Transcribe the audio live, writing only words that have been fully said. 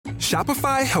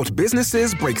Shopify helped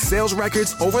businesses break sales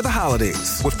records over the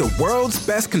holidays with the world's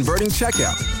best converting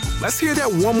checkout. Let's hear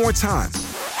that one more time.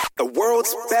 The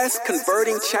world's best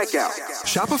converting checkout.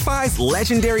 Shopify's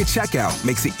legendary checkout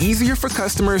makes it easier for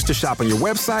customers to shop on your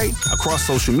website, across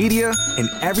social media, and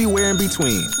everywhere in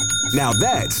between. Now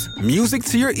that's music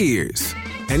to your ears.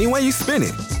 Any way you spin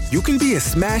it, you can be a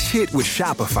smash hit with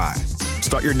Shopify.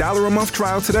 Start your $1 a month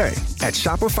trial today at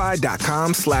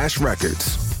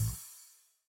shopify.com/records.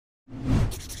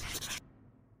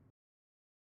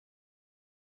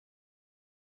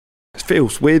 It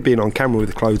feels weird being on camera with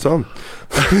the clothes on.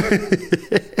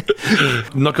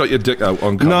 Not got your dick out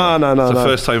on camera. No. It's the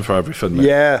first time for everything, mate.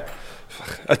 Yeah.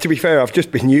 To be fair, I've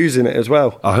just been using it as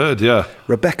well. I heard, yeah.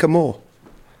 Rebecca Moore.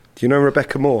 Do you know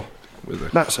Rebecca Moore?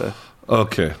 That's her.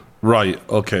 Okay. Right,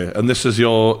 okay. And this was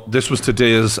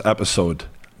today's episode.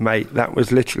 Mate, that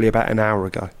was literally about an hour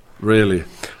ago. Really?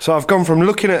 So I've gone from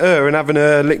looking at her and having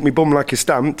her lick me bum like a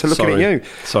stamp to looking at you.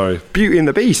 Sorry. Beauty and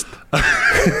the Beast.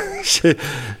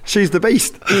 She's the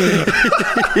beast.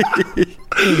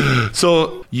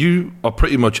 So you are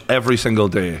pretty much every single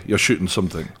day you're shooting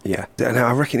something. Yeah. And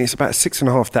I reckon it's about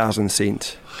 6,500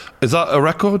 scenes. Is that a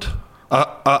record?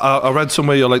 I read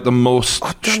somewhere you're like the most,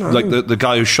 like the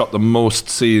guy who shot the most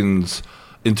scenes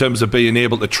in terms of being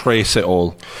able to trace it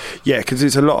all. Yeah, because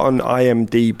it's a lot on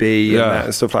IMDb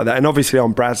and stuff like that. And obviously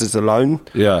on Brazzers alone.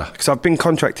 Yeah. Because I've been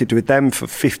contracted with them for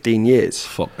 15 years.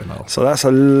 Fucking hell. So that's a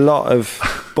lot of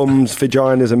bums,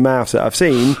 vaginas and mouths that I've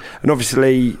seen. And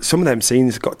obviously some of them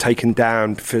scenes got taken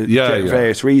down for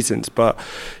various reasons. But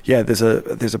yeah, there's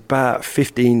about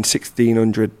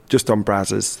 1,600 just on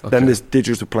Brazzers. Okay. Then there's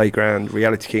Digital Playground,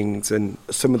 Reality Kings and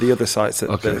some of the other sites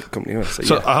that the company has.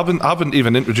 So I haven't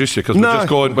even introduced you because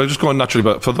we're just going naturally.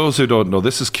 But for those who don't know,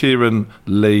 this is Kieran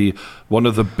Lee, one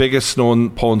of the biggest known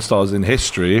porn stars in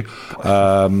history.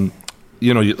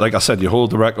 Like I said, you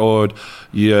hold the record.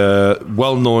 You're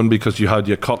well known because you had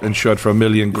your cock insured for £1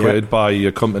 million by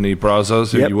your company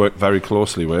Brazzers, who you work very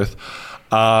closely with.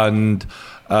 And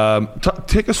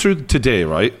take us through today,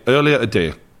 right? Earlier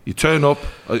today. You turn up,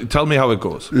 tell me how it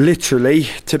goes. Literally,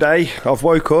 today, I've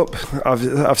woke up, I've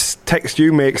texted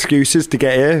you my excuses to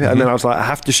get here, and then I was like, I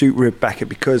have to shoot Rebecca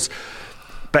because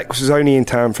Beck was only in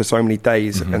town for so many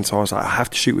days, and so I was like, I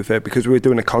have to shoot with her because we were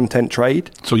doing a content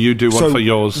trade. So you do one for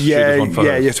yours, she does one for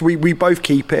hers. So we both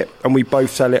keep it, and we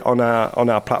both sell it on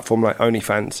our platform like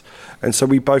OnlyFans, and so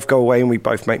we both go away and we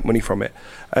both make money from it.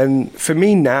 And for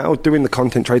me now, doing the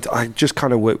content trades, I just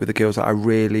kind of work with the girls that I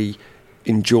really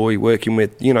enjoy working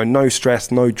with, no stress,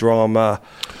 no drama.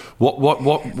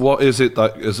 What is it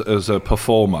that as a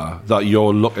performer that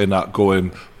you're looking at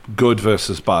going good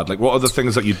versus bad? Like, what are the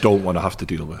things that you don't want to have to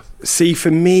deal with? See, for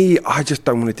me, I just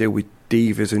don't want to deal with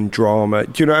divas and drama.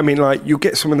 Do you know what I mean? Like, you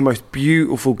get some of the most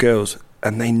beautiful girls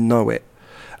and they know it,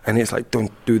 and it's like,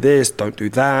 don't do this, don't do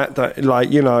that,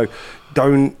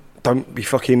 don't be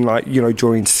fucking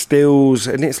drawing stills.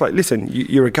 And it's like, listen,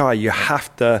 you're a guy, you have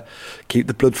to keep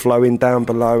the blood flowing down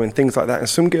below and things like that. And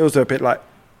some girls are a bit like,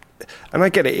 and I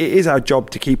get it, it is our job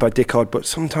to keep our dick hard, but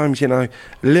sometimes, a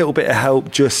little bit of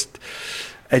help just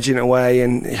edging away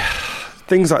and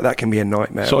things like that can be a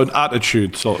nightmare. So an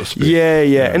attitude, so to speak.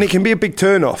 Yeah. And it can be a big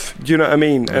turn off. Do you know what I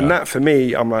mean? Yeah. And that for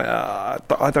me, I'm like,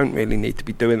 I don't really need to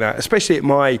be doing that, especially at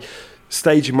my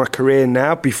stage in my career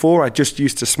now. Before, I just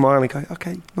used to smile and go,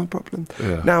 okay, no problem.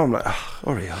 Yeah. Now I'm like,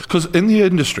 hurry up. Because in the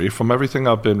industry, from everything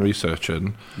I've been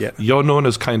researching, you're known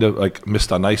as kind of like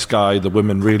Mr. Nice Guy. The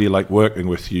women really like working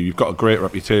with you. You've got a great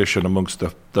reputation amongst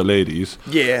the ladies.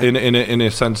 Yeah. In a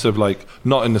sense of like,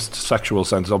 not in the sexual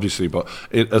sense, obviously, but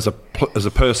as a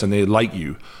person, they like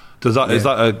you. Is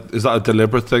that a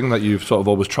deliberate thing that you've sort of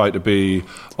always tried to be,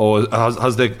 or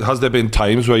has there been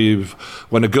times where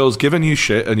when a girl's given you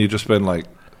shit and you've just been like,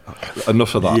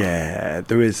 enough of that? Yeah,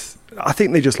 there is. I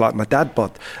think they just like my dad bod.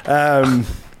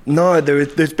 No,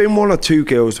 there's been one or two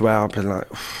girls where I've been like,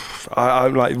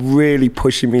 I'm like really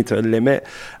pushing me to a limit.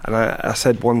 And I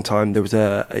said one time there was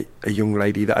a young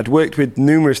lady that I'd worked with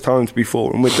numerous times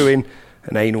before, and we're doing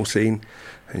an anal scene.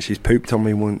 And she's pooped on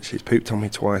me once, she's pooped on me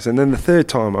twice. And then the third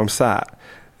time I'm sat,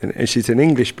 and she's an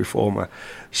English performer,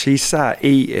 she's sat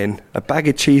eating a bag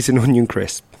of cheese and onion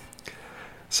crisp.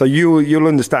 So you'll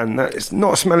understand that it's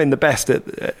not smelling the best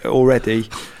already.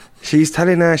 She's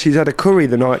telling her she's had a curry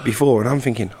the night before, and I'm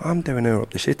thinking, I'm doing her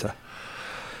up the shitter.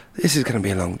 This is going to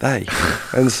be a long day.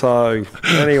 And so,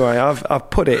 anyway, I've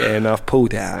put it in, I've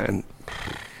pulled it out, and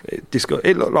it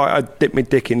looked like I dipped my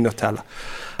dick in Nutella.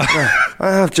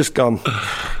 I've just gone,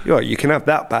 you can have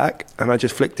that back, and I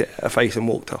just flicked it at her face and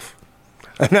walked off.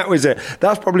 And that was it.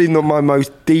 That's probably not my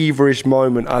most diva-ish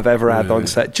moment I've ever had on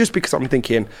set, just because I'm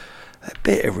thinking, a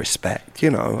bit of respect,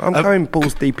 I'm going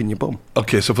balls deep in your bum.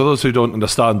 Okay, so for those who don't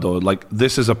understand though, like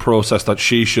this is a process that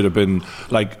she should have been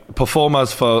like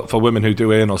performers for women who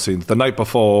do anal scenes the night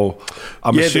before.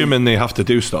 I'm assuming they have to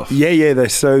do stuff. Yeah.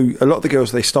 So a lot of the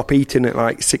girls, they stop eating at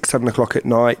like 6-7 o'clock at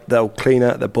night. They'll clean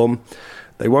out their bum.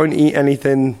 They won't eat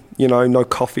anything, no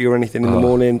coffee or anything in the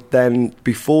morning. Then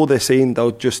before they're scene, they'll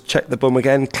just check the bum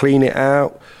again, clean it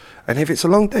out. And if it's a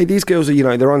long day, these girls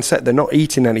are, they're on set, they're not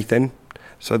eating anything.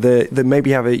 So they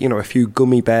maybe have a few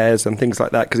gummy bears and things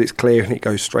like that because it's clear and it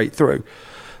goes straight through.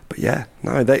 But yeah,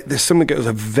 no, there's some girls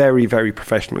are very, very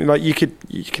professional. Like you could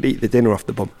eat the dinner off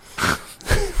the bum.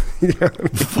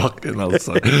 Fucking hell,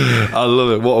 son. I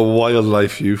love it. What a wild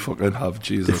life you fucking have,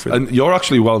 Jesus. Different. And you're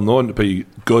actually well known to be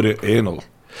good at anal.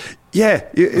 Yeah,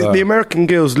 the American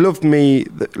girls love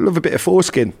a bit of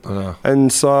foreskin,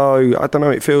 and so I don't know.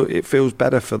 It feels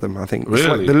better for them. I think really? It's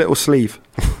like the little sleeve.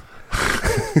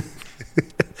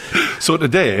 So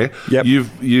today,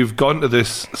 you've gone to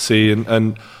this scene,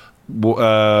 and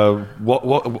how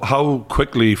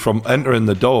quickly from entering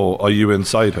the door are you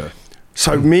inside her?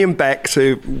 So me and Beck,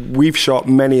 we've shot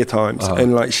many a times,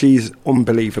 and like she's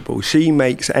unbelievable. She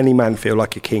makes any man feel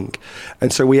like a king,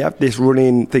 and so we have this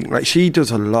running thing. Like she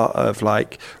does a lot of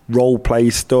like role play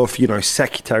stuff,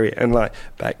 secretary, and like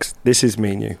Bex, this is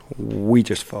me and you. We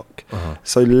just fuck.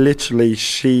 So literally,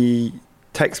 she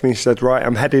texts me and she said, "Right,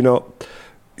 I'm heading up."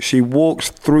 She walks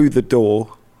through the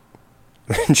door,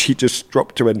 and she just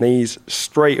dropped to her knees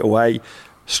straight away,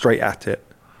 straight at it.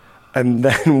 And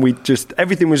then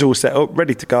everything was all set up,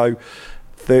 ready to go.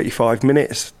 35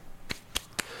 minutes.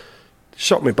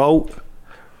 Shot my bolt.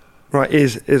 Right,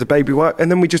 here's a baby wipe. And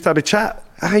then we just had a chat.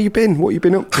 How you been? What you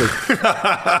been up to?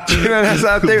 That's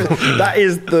how I do it. That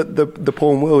is the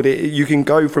porn world. You can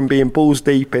go from being balls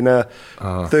deep in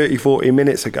 30, 40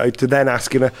 minutes ago to then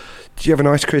asking her, do you have a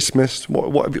nice Christmas?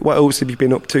 What else have you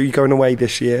been up to? You going away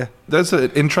this year? There's an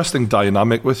interesting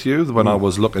dynamic with you. When I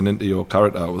was looking into your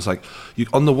character, I was like,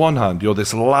 on the one hand, you're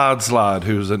this lad's lad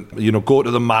who's, go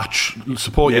to the match,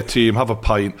 support your team, have a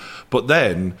pint, but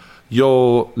then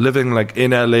you're living like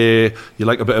in LA, you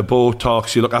like a bit of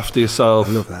Botox, you look after yourself.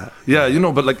 I love that.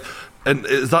 Yeah, but like, and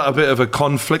is that a bit of a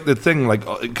conflicted thing? Like,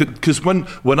 because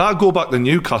when I go back to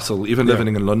Newcastle, even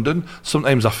living in London,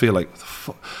 sometimes I feel like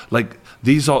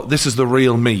this is the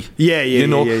real me. Yeah.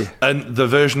 And the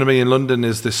version of me in London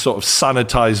is this sort of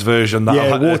sanitized version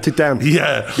that watered down.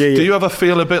 Yeah. Do you ever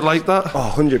feel a bit like that?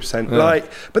 Oh, 100%. Yeah.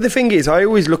 But the thing is, I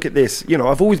always look at this.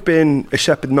 I've always been a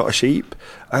shepherd, not a sheep,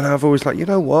 and I've always like, you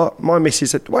know what? My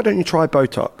missus said, why don't you try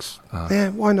Botox? Yeah,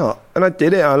 why not? And I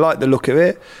did it. I like the look of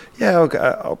it. Yeah,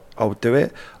 I'll do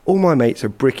it. All my mates are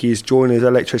brickies, joiners,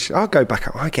 electricians. I'll go back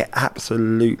out. I get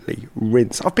absolutely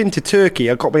rinsed. I've been to Turkey.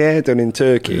 I got my hair done in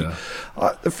Turkey. Yeah.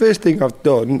 The first thing I've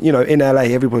done, in LA,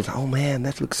 everyone's like, oh man,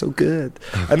 that looks so good.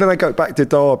 And then I go back to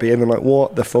Derby and they're like,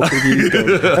 what the fuck have you done?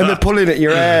 And they're pulling at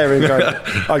your hair and going,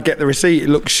 I get the receipt, it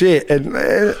looks shit.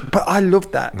 But I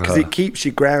love that because it keeps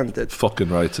you grounded. Fucking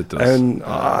right, it does. And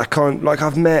I can't,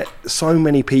 I've met so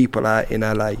many people out in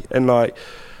LA and I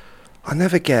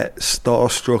never get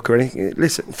starstruck or anything.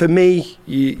 Listen, for me,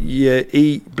 you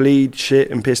eat, bleed,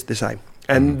 shit and piss the same.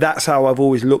 And that's how I've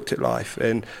always looked at life.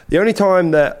 And the only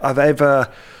time that I've ever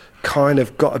kind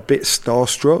of got a bit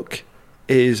starstruck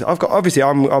is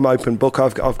I'm open book.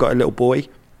 I've got a little boy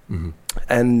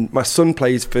and my son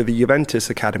plays for the Juventus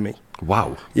Academy.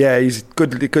 Wow. Yeah, he's a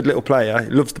good little player. He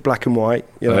loves the black and white,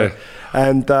 Hey.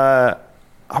 And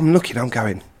I'm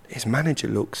going, his manager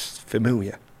looks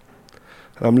familiar.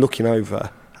 And I'm looking over,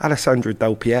 Alessandro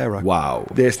Del Piero. Wow.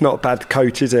 It's not a bad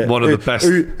coach, is it? One of the best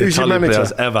Italian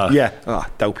players ever. Yeah,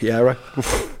 Del Piero.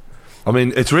 I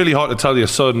mean, it's really hard to tell your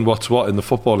son what's what in the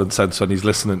footballing sense when he's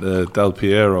listening to Del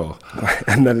Piero.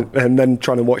 and then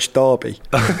trying to watch Derby.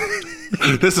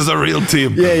 This is a real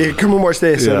team. Yeah, come and watch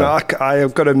this. Yeah. And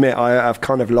I've got to admit, I've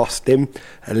kind of lost him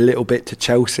a little bit to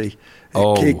Chelsea.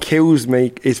 It kills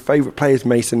me. His favourite player is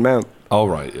Mason Mount. Oh,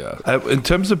 right, yeah. In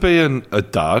terms of being a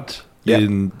dad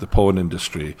in the porn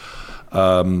industry,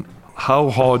 how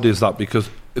hard is that? Because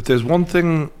if there's one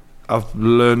thing I've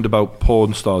learned about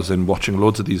porn stars in watching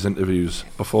loads of these interviews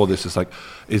before this,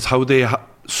 is how they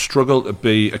struggle to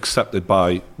be accepted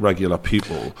by regular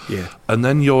people. Yeah. And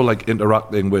then you're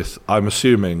interacting with, I'm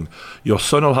assuming, your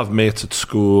son will have mates at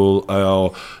school,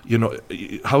 or,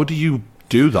 how do you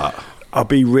do that? I'll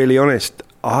be really honest,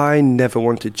 I never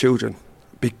wanted children.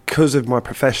 Because of my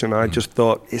profession, I just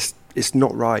thought it's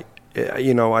not right.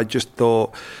 I just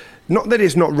thought, not that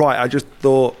it's not right, I just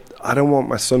thought I don't want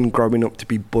my son growing up to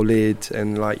be bullied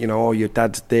and oh, your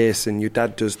dad's this and your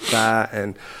dad does that,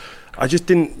 and I just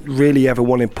didn't really ever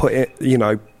want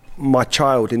to my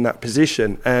child in that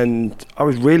position, and I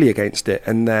was really against it.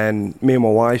 And then me and my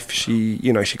wife, she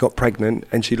got pregnant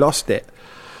and she lost it.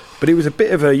 But it was a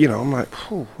bit of a, I'm like,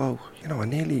 oh, well, I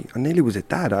nearly was a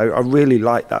dad. I really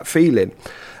liked that feeling.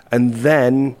 And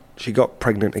then she got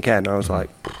pregnant again. I was like,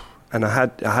 and I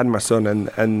had my son,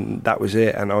 and that was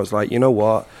it. And I was like, you know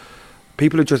what?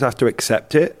 People just have to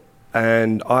accept it.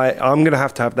 And I'm going to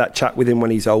have that chat with him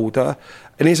when he's older.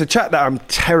 And it's a chat that I'm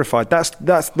terrified.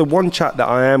 That's the one chat that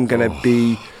I am going to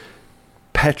be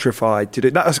petrified to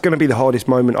do. That's going to be the hardest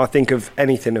moment, I think, of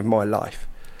anything of my life.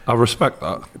 I respect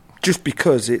that. Just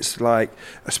because it's like,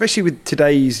 especially with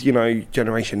today's,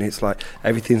 generation, it's like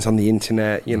everything's on the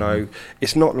internet,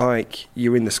 It's not like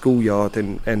you're in the schoolyard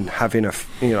and having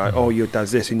oh, your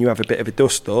dad's this, and you have a bit of a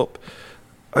dust up.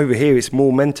 Over here, it's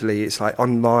more mentally, it's like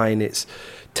online, it's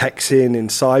texting and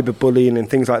cyberbullying and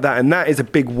things like that. And that is a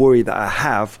big worry that I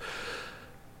have.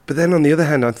 But then on the other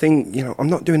hand, I think, I'm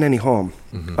not doing any harm.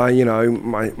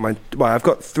 I've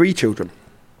got 3 children.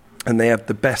 And they have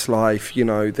the best life,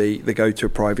 they go to a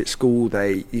private school,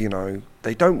 they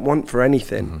don't want for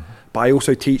anything. But I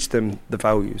also teach them the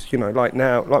values, like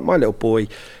now, like my little boy,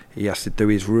 he has to do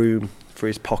his room for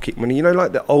his pocket money,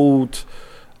 like the old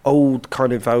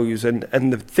kind of values.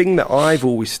 And the thing that I've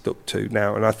always stuck to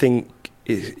now, and I think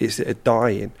is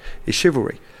dying, is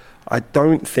chivalry. I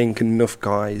don't think enough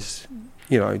guys,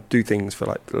 do things for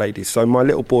like the ladies. So my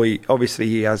little boy, obviously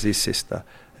he has his sister.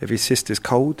 If his sister's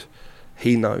cold,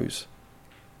 he knows,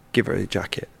 give her a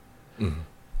jacket.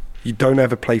 You don't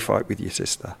ever play fight with your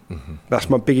sister. That's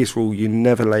my biggest rule. You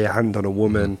never lay a hand on a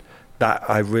woman. That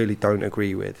I really don't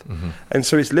agree with. And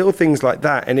so it's little things like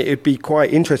that, and it'd be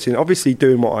quite interesting, obviously,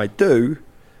 doing what I do,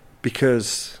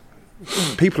 because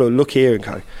people will look here and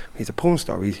go, he's a porn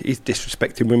star, he's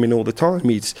disrespecting women all the time,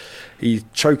 he's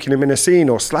choking them in a scene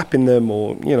or slapping them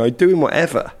or, doing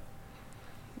whatever.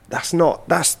 That's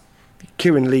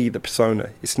Kieran Lee, the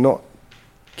persona. It's not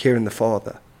Kieran the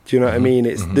father. Do you know what I mean?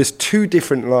 There's 2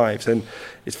 different lives, and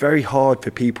it's very hard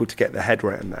for people to get their head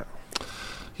around that.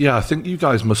 Yeah, I think you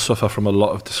guys must suffer from a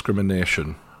lot of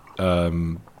discrimination.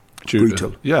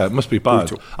 Brutal. Yeah, it must be bad.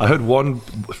 Brutal. I heard one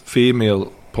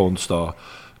female porn star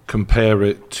compare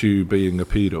it to being a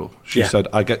pedo. She said,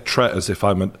 I get treated as if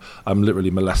I'm literally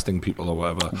molesting people or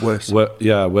whatever. Worse.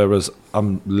 Whereas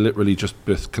I'm literally just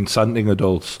with consenting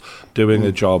adults doing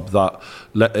a job that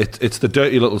it's the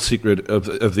dirty little secret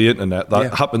of the internet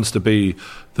that happens to be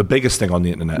the biggest thing on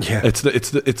the internet. Yeah.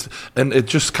 It's and it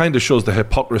just kind of shows the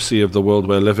hypocrisy of the world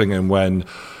we're living in, when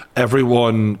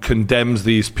everyone condemns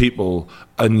these people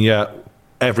and yet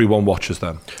everyone watches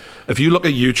them. If you look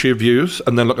at YouTube views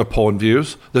and then look at porn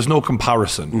views, there's no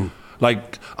comparison.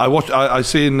 Like I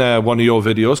seen one of your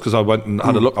videos because I went and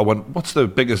had a look. I went, what's the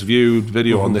biggest viewed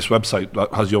video on this website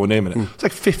that has your name in it? It's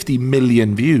like 50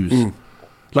 million views.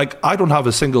 Like, I don't have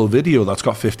a single video that's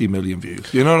got 50 million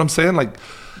views. You know what I'm saying? Like,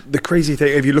 the crazy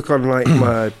thing, if you look on like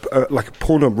my like a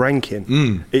Pornhub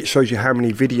ranking, it shows you how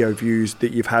many video views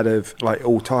that you've had of like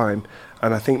all time,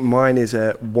 and I think mine is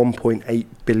at 1.8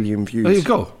 billion views. There you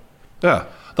go. Yeah.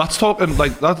 That's talking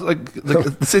like that. Like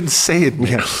it's insane.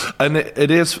 Yeah. And it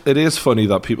is funny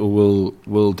that people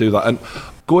will do that. And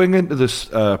going into this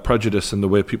prejudice and the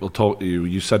way people talk to you,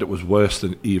 you said it was worse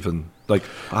than even. Like,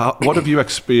 what have you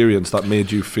experienced that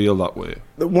made you feel that way?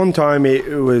 One time it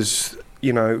was,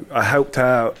 I helped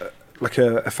out like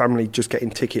a family just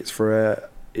getting tickets for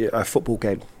a football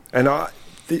game, and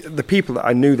the people that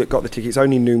I knew that got the tickets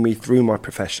only knew me through my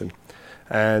profession.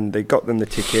 And they got them the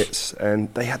tickets,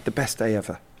 and they had the best day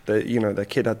ever. Their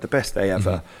kid had the best day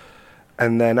ever.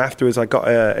 And then afterwards, I got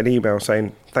an email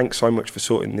saying, "Thanks so much for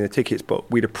sorting the tickets,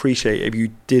 but we'd appreciate it if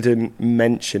you didn't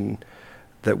mention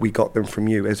that we got them from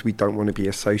you, as we don't want to be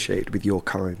associated with your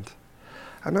kind."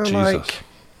 And I'm like,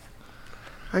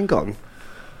 "Hang on,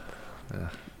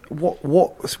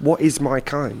 what is my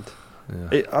kind?"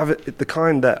 The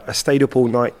kind that I stayed up all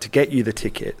night to get you the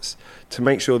tickets, to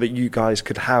make sure that you guys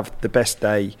could have the best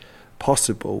day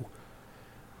possible.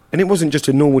 And it wasn't just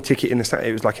a normal ticket in the stand,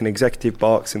 it was like an executive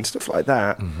box and stuff like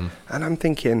that. And I'm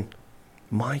thinking,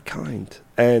 my kind.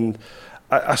 And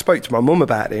I spoke to my mum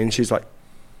about it, and she's like,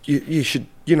 you should,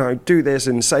 do this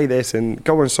and say this and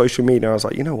go on social media. I was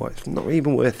like, you know what, it's not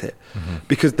even worth it.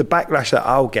 Because the backlash that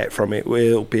I'll get from it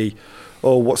will be,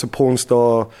 oh, what's a porn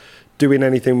star doing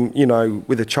anything,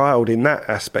 with a child in that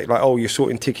aspect? Like, oh, you're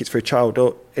sorting tickets for a child.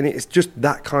 And it's just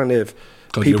that kind of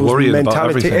people's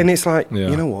mentality. And it's like,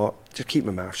 you know what, just keep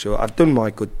my mouth shut. I've done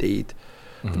my good deed.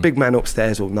 The big man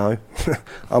upstairs will know.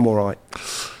 I'm all right.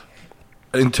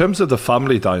 In terms of the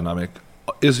family dynamic,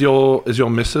 is your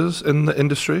missus in the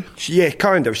industry? Yeah,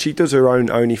 kind of. She does her own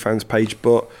OnlyFans page,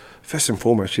 but first and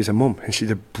foremost, she's a mum, and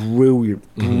she's a brilliant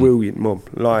mum.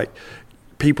 Like,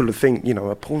 people who think, you know,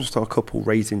 a porn star couple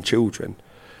raising children,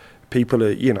 people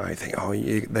are, you know, think, oh,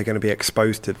 they're going to be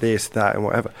exposed to this, that, and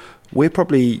whatever. We're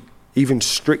probably even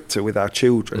stricter with our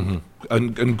children.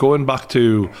 And going back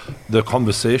to the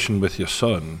conversation with your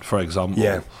son, for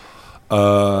example,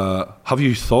 have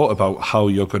you thought about how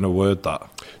you're going to word that?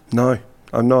 No,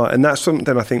 I'm not. And that's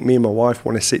something I think me and my wife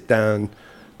want to sit down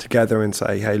together and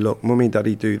say, hey, look, mummy,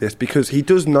 daddy do this. Because he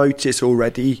does notice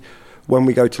already when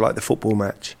we go to like the football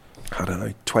match, I don't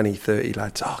know, 20, 30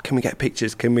 lads, oh, can we get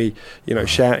pictures? Can we, you know,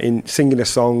 shouting, singing a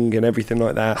song and everything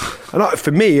like that. And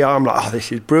for me, I'm like, oh, this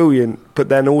is brilliant. But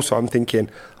then also I'm thinking,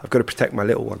 I've got to protect my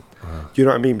little one. Do you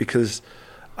know what I mean? Because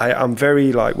I'm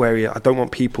very like wary. I don't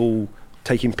want people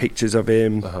taking pictures of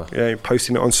him, you know,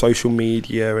 posting it on social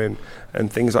media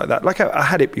and things like that. Like I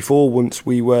had it before once.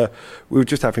 We were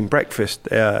just having breakfast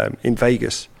in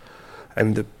Vegas,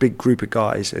 and the big group of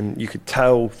guys, and you could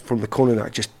tell from the corner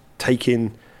that just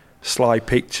taking sly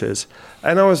pictures.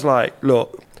 And I was like,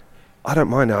 look, I don't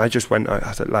mind now. I just went,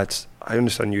 I said, lads, I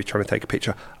understand you're trying to take a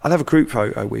picture. I'll have a group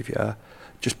photo with you.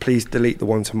 Just please delete the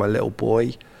ones of my little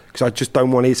boy, because I just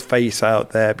don't want his face out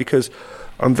there, because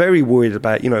I'm very worried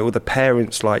about, you know, all the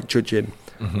parents like judging,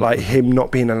 like him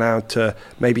not being allowed to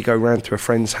maybe go round to a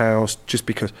friend's house just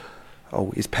because,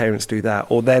 oh, his parents do that,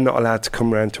 or they're not allowed to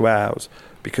come round to ours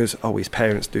because, oh, his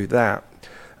parents do that.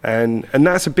 And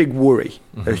that's a big worry,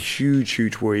 a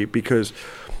huge worry, because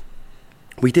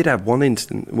we did have one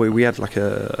incident where we had like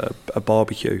a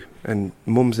barbecue, and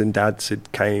mums and dads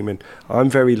had came, and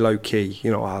I'm very low key, you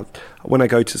know, when I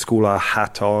go to school I have a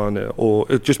hat on, or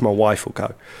just my wife will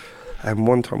go. And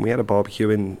one time we had a barbecue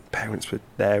and parents were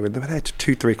there, and they were there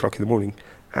till 2-3 o'clock in the morning,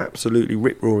 absolutely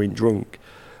rip-roaring drunk.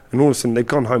 And all of a sudden they've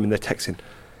gone home and they're texting,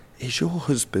 is your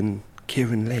husband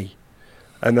Kieran Lee?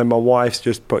 And then my wife's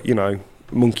just put, you know,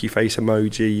 monkey face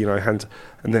emoji, you know, hands,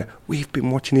 and we've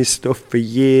been watching his stuff for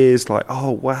years, like,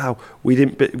 oh wow, we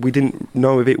didn't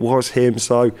know if it was him.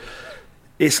 So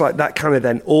it's like that kind of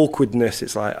then awkwardness.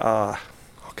 It's like,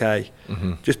 okay,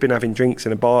 just been having drinks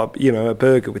in a bar, you know, a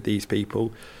burger with these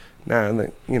people. Now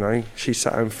that, you know, she's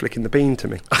sat home flicking the bean to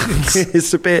me.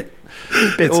 It's a bit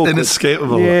it's awkward.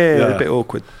 Inescapable. Yeah, a bit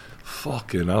awkward.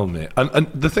 Fucking hell, mate. And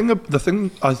the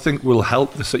thing I think will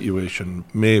help the situation,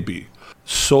 maybe,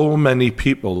 so many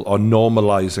people are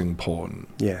normalising porn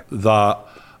that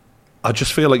I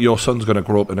just feel like your son's going to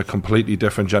grow up in a completely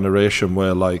different generation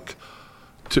where, like,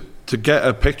 to get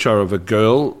a picture of a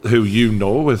girl who you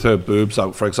know with her boobs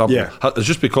out, for example, has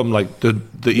just become like the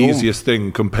easiest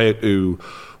thing compared to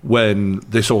when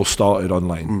this all started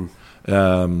online.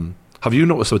 Have you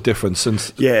noticed a difference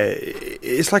since? Yeah,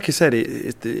 it's like I said,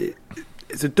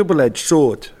 it's a double-edged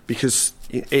sword, because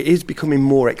it is becoming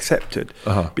more accepted.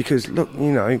 Because look,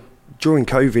 you know, during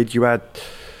COVID you had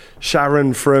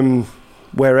Sharon from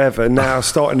wherever now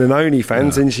starting an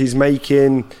OnlyFans, and she's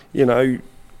making, you know,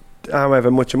 however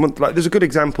much a month. Like, there's a good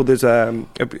example. There's a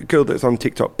girl that's on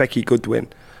TikTok, Becky Goodwin.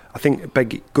 I think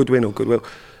Becky Goodwin or Goodwill.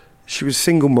 She was a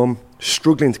single mum,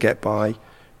 struggling to get by,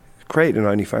 created an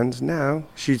OnlyFans. Now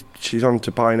she's on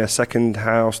to buying her second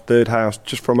house, third house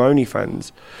just from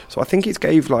OnlyFans. So I think it's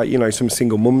gave, like, you know, some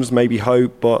single mums maybe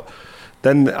hope. But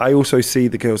then I also see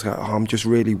the girls go, oh, I'm just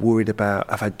really worried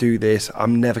about, if I do this,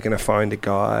 I'm never going to find a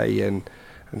guy and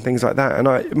things like that.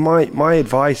 And my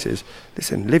advice is,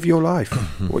 listen, live your life.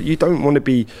 Well, you don't want to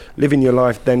be living your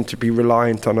life then to be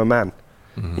reliant on a man.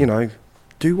 You know,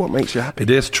 do what makes you happy. It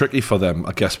is tricky for them,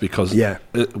 I guess, because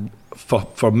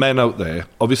for men out there,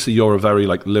 obviously you're a very,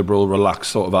 like, liberal,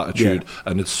 relaxed sort of attitude,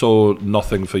 and it's so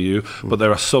nothing for you. But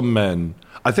there are some men,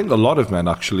 I think a lot of men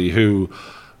actually, who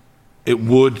it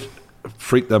would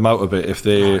freak them out a bit if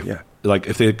they like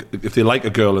if they like a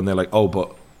girl and they're like, oh,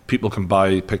 but people can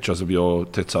buy pictures of your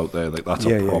tits out there, like, that's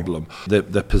a problem.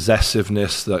 The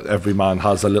possessiveness that every man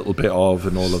has a little bit of,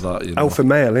 and all of that, you know. Alpha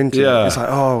male, isn't it? It's like,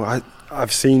 oh,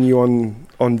 I've seen you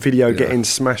on video getting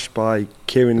smashed by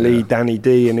Kieran Lee, Danny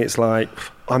D, and it's like,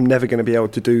 I'm never going to be able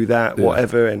to do that,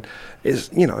 whatever. And it's,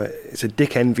 you know, it's a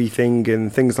dick envy thing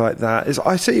and things like that.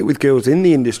 I see it with girls in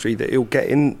the industry that it'll get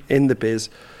in the biz,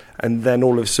 and then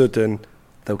all of a sudden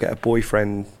they'll get a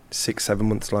boyfriend 6-7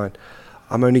 months line.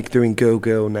 I'm only doing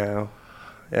girl now.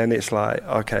 And it's like,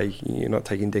 okay, you're not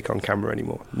taking dick on camera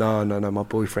anymore. No, my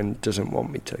boyfriend doesn't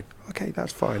want me to. Okay,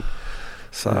 that's fine.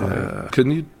 So, can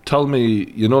you tell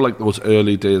me, you know, like those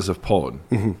early days of porn,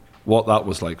 what that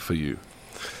was like for you?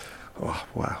 Oh,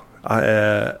 wow.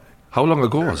 How long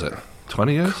ago was it?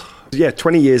 20 years? Yeah,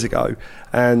 20 years ago.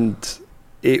 And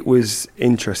it was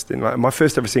interesting. Like, my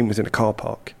first ever scene was in a car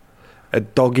park, a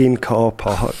dogging car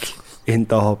park in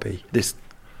Derby. This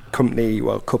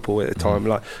couple at the time,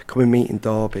 like, come and meet in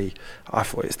Derby. I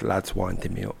thought it's the lads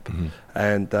winding me up.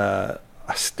 And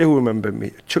I still remember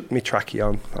chucked me trackie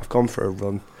on, I've gone for a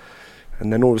run,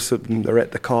 and then all of a sudden they're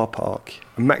at the car park,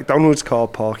 a McDonald's car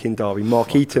park in Derby,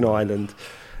 Markeaton Island,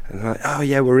 and they're like, oh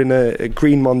yeah, we're in a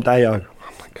green Mondeo.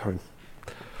 I'm like going,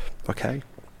 okay.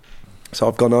 So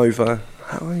I've gone over,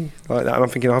 like that, and I'm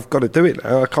thinking, I've got to do it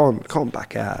now, I can't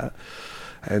back out.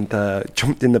 And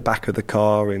jumped in the back of the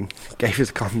car and gave us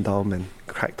a condom and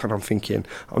cracked on.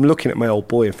 I'm looking at my old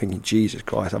boy and thinking, Jesus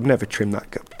Christ, I've never trimmed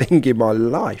that thing in my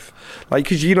life. Like,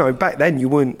 because, you know, back then you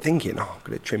weren't thinking, I'm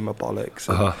going to trim my bollocks.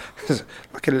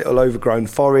 Like a little overgrown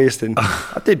forest. And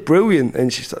I did brilliant.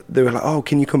 And they were like, oh,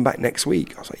 can you come back next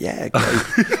week? I was like, yeah,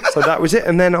 great. So that was it.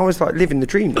 And then I was like living the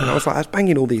dream. And I was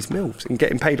banging all these MILFs and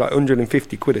getting paid like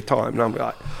 150 quid a time. And I'm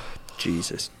like,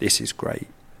 Jesus, this is great.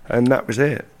 And that was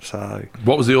it. So,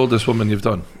 what was the oldest woman you've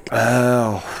done?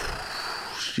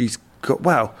 She's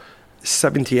got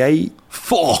 78.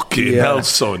 Fucking hell,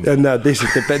 son! No, this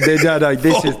is the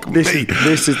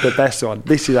this is the best one.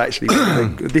 This is actually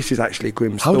a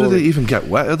grim story. How do they even get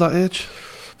wet at that age?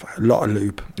 A lot of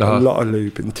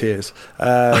lube, and tears.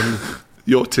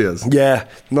 Your tears? Yeah.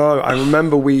 No, I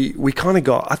remember we kind of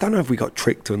got. I don't know if we got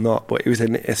tricked or not, but it was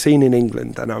a scene in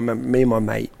England, and I remember me and my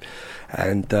mate,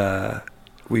 and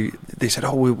they said,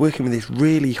 oh, we're working with this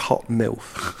really hot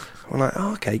MILF. I'm like,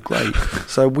 oh, okay, great.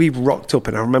 So we've rocked up,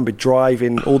 and I remember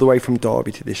driving all the way from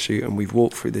Derby to this shoot, and we've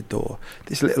walked through the door.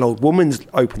 This little old woman's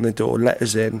opened the door, let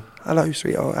us in. Hello,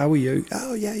 sweetheart, how are you?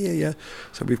 Oh, yeah.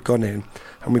 So we've gone in,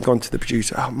 and we've gone to the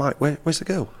producer. Oh, Mike, where's the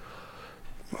girl?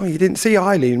 Oh, you didn't see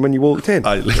Eileen when you walked in?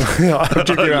 Eileen.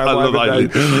 I love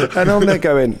Eileen. And I'm there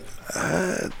going,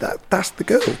 that's the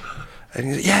girl. And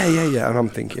he's like, yeah. And I'm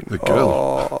thinking, the girl.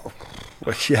 Oh.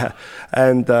 Well, yeah,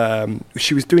 and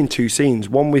she was doing 2 scenes,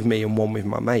 one with me and one with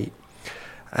my mate,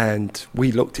 and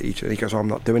we looked at each other. He goes, I'm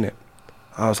not doing it.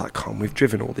 I was like, come on, we've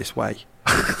driven all this way.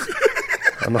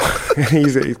 And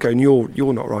he's going,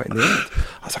 you're not right in the end.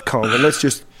 I was like, come on, well, let's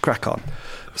just crack on.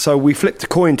 So we flipped a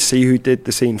coin to see who did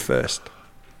the scene first,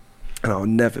 and I'll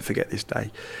never forget this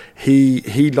day.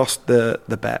 He lost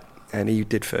the bet, and he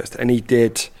did first, and he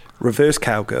did reverse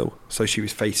cowgirl, so she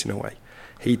was facing away.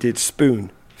 He did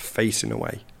spoon, facing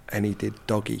away, and he did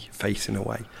doggy, facing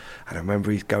away. And I remember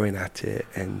he's going at it,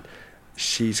 and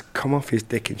she's come off his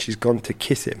dick and she's gone to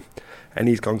kiss him, and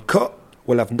he's gone, cut,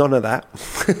 we'll have none of that.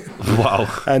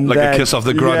 Wow. And like then, a kiss off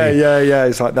the granny. Yeah,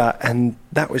 it's like that. And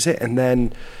that was it. And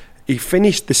then he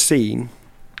finished the scene,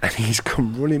 and he's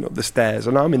come running up the stairs,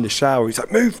 and I'm in the shower. He's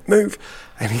like, move.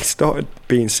 And he started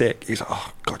being sick. He's like,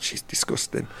 oh God, she's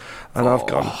disgusting. And I've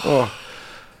gone, oh.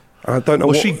 I don't know.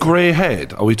 Was she grey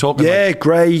haired? Are we talking? Yeah,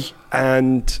 grey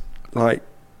and like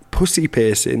pussy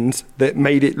piercings that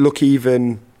made it look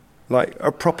even like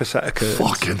a proper set of curtains.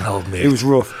 Fucking hell, mate. It was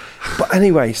rough. But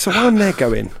anyway, so I'm there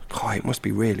going, oh, it must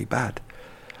be really bad.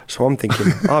 So I'm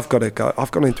thinking, I've got to go. I've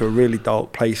gone into a really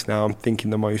dark place now. I'm thinking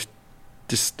the most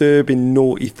disturbing,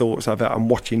 naughty thoughts I've had. I'm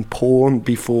watching porn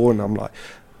before, and I'm like,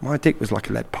 my dick was like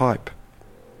a lead pipe.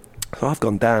 So I've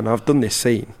gone down. I've done this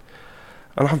scene,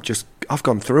 and I've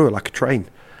gone through her like a train.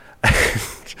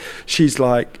 She's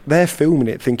like, they're filming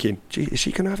it thinking, gee, is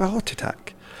she going to have a heart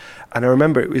attack? And I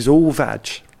remember it was all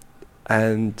vag,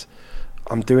 and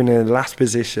I'm doing it in the last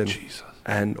position. Jesus.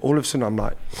 And all of a sudden I'm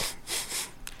like,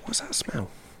 what's that smell?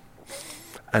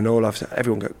 And all I've said,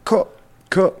 everyone go,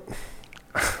 cut.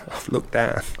 I've looked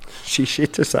down. She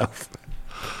shit herself.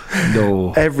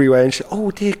 No. Everywhere. And she,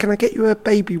 oh dear, can I get you a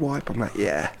baby wipe? I'm like,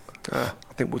 yeah. I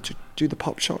think we'll do the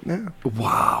pop shot now.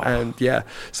 Wow. And yeah,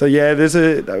 so yeah,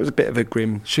 that was a bit of a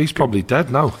grim. She's probably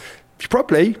dead now.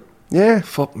 Probably, yeah.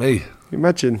 Fuck me.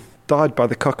 Imagine, died by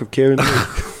the cock of Kieran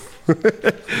Lee.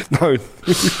 No.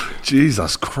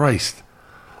 Jesus Christ.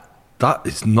 That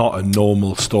is not a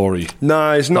normal story.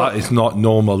 No, it's not. That is not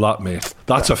normal, that, mate.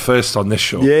 That's a first on this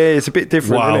show. Yeah, it's a bit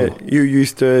different, wow. Isn't it? You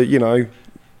used to,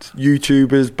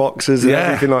 YouTubers, boxers and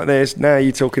everything like this. Now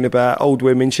you're talking about old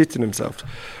women shitting themselves.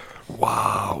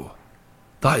 Wow,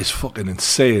 that is fucking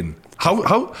insane.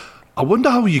 How? I wonder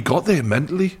how you got there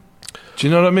mentally. Do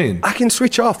you know what I mean? I can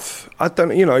switch off. I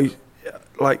don't,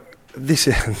 like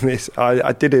this.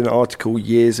 I did an article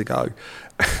years ago,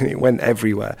 and it went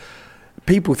everywhere.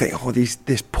 People think, oh, this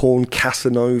porn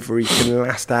Casanova, he can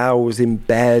last hours in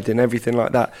bed and everything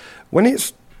like that. When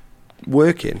it's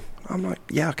working, I'm like,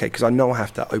 yeah, okay, because I know I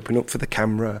have to open up for the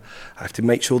camera, I have to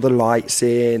make sure the light's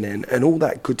in and all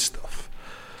that good stuff.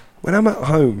 When I'm at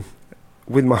home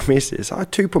with my missus, I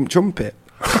 2-pump trumpet.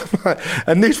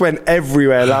 And this went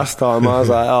everywhere last time. I was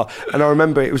like, oh. And I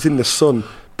remember it was in the Sun.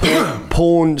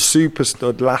 Porn super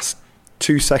stud last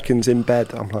 2 seconds in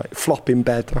bed, I'm like, flop in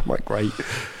bed. I'm like, great.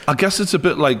 I guess it's a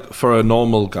bit like for a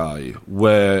normal guy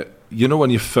where, you know, when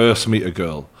you first meet a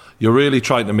girl, you're really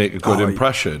trying to make a good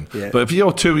impression. Yeah. But if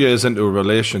you're 2 years into a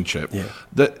relationship,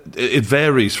 it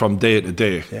varies from day to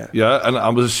day. Yeah. And I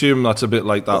would assume that's a bit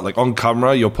like that. Like on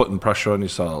camera, you're putting pressure on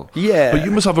yourself. Yeah. But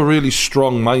you must have a really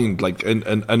strong mind, like, and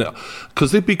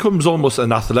because it becomes almost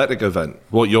an athletic event,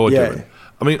 what you're doing.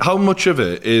 I mean, how much of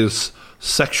it is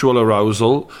sexual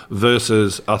arousal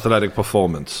versus athletic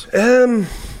performance?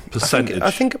 Percentage. I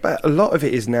think about a lot of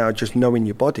it is now just knowing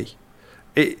your body.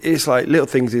 It's like little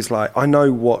things. It's like, I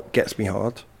know what gets me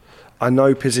hard. I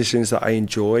know positions that I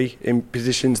enjoy, in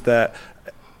positions that,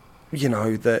 you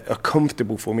know, that are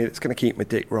comfortable for me, that's going to keep my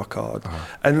dick rock hard.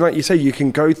 And like you say, you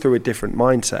can go through a different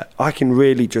mindset. I can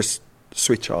really just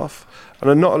switch off.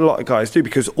 And not a lot of guys do,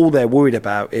 because all they're worried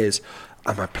about is,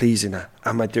 am I pleasing her?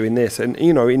 Am I doing this? And,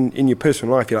 you know, in your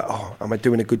personal life, you're like, oh, am I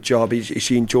doing a good job? Is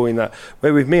she enjoying that?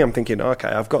 Where with me, I'm thinking, okay,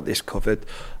 I've got this covered.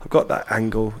 I've got that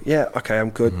angle. Yeah, okay,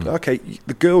 I'm good. Okay,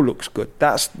 the girl looks good.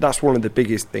 That's one of the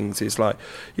biggest things, is like,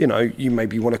 you know, you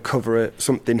maybe want to cover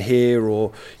something here,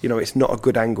 or, you know, it's not a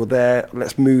good angle there.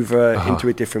 Let's move her into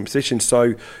a different position.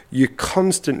 So you're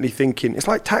constantly thinking, it's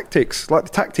like tactics, like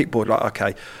the tactic board. Like,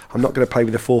 okay, I'm not going to play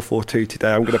with a 4-4-2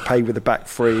 today. I'm going to play with the back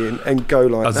three and go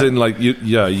like that. As in, like,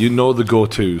 you know the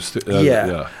go-tos.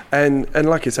 And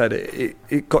like I said,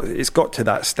 it's got to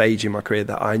that stage in my career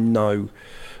that I know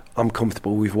I'm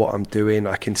comfortable with what I'm doing.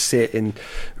 I can sit in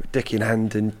dick in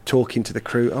hand and talking to the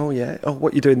crew. Oh,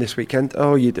 what you doing this weekend?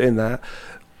 Oh, you're doing that.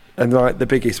 And like the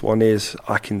biggest one is,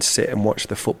 I can sit and watch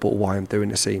the football while I'm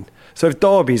doing a scene. So if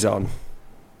Derby's on,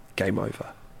 game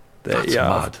over. That's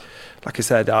mad. Like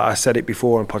I said it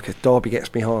before on podcast, Derby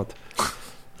gets me hard.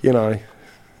 You know.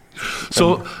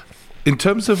 So in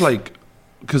terms of, like,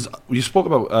 because you spoke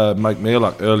about Mike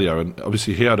Malak earlier, and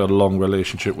obviously he had a long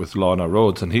relationship with Lorna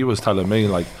Rhodes, and he was telling me,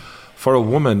 like, for a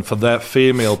woman, for their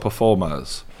female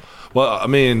performers, well, I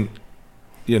mean,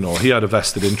 you know, he had a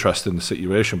vested interest in the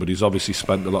situation, but he's obviously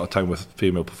spent a lot of time with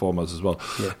female performers as well.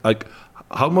 Yeah. Like,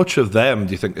 how much of them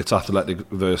do you think it's athletic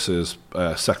versus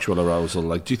sexual arousal?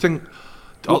 Like, do you think...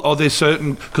 Are there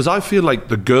certain... Because I feel like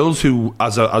the girls who,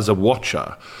 as a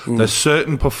watcher, there's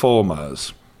certain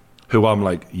performers who I'm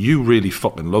like, you really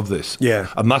fucking love this. Yeah.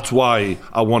 And that's why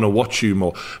I want to watch you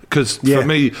more. Because for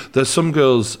me, there's some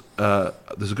girls...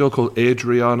 there's a girl called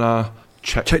Adriana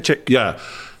Chek. Yeah.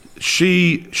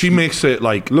 She makes it,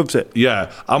 like... Loves it.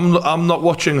 Yeah. I'm not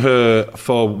watching her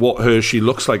for what she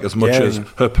looks like as much as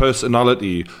her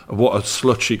personality, of what a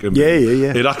slut she can be.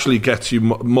 Yeah. It actually gets you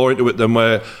more into it than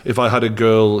where if I had a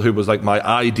girl who was like my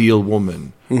ideal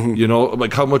woman, you know,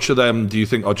 like how much of them do you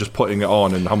think are just putting it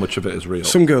on and how much of it is real?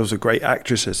 Some girls are great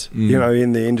actresses, you know,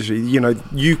 in the industry. You know,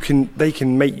 they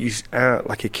can make you out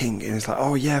like a king, and it's like,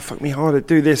 oh yeah, fuck me harder,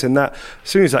 do this and that. As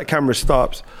soon as that camera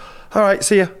stops, all right,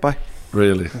 see ya, bye.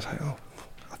 Really? I was like, oh,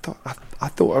 I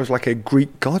thought I was like a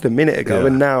Greek god a minute ago,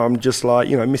 and now I'm just like,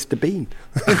 you know, Mr. Bean.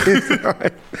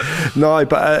 No,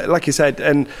 but like you said,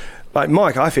 and like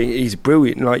Mike, I think he's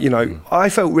brilliant. Like, you know, I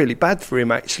felt really bad for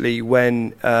him actually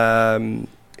when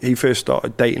he first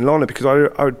started dating Lorna, because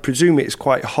I would presume it's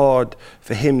quite hard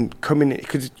for him coming in,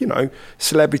 because, you know,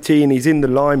 celebrity and he's in the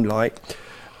limelight.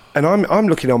 And I'm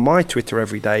looking on my Twitter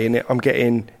every day, and I'm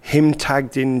getting him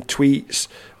tagged in tweets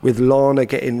with Lorna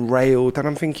getting railed, and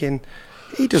I'm thinking,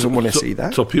 he doesn't want to see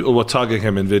that. So people were tagging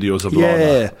him in videos of Lorna.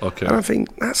 Yeah. Okay. And I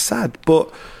think that's sad,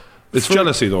 but it's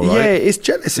jealousy, though, right? Yeah, it's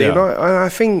jealousy, and I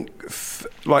think,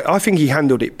 I think he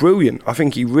handled it brilliant. I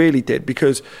think he really did,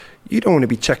 because you don't want to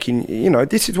be checking. You know,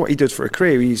 this is what he does for a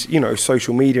career. He's, you know,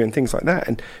 social media and things like that,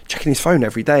 and checking his phone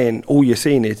every day, and all you're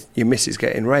seeing is your missus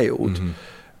getting railed.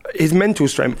 His mental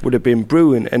strength would have been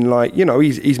brilliant, and like, you know,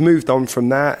 he's moved on from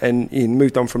that, and he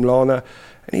moved on from Lorna,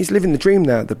 and he's living the dream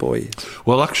now, the boy.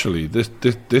 Well, actually,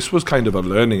 this was kind of a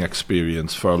learning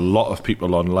experience for a lot of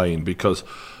people online, because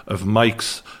of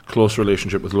Mike's close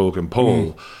relationship with Logan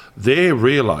Paul. They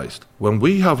realised, when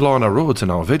we have Lorna Rhodes in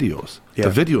our videos, the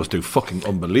videos do fucking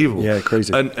unbelievable. Yeah,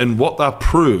 crazy. And what that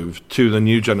proved to the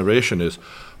new generation is,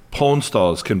 porn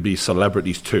stars can be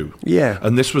celebrities too. Yeah.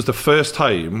 And this was the first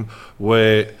time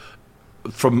where,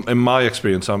 in my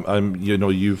experience, I'm you know,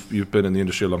 you've been in the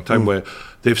industry a long time, where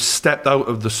they've stepped out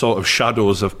of the sort of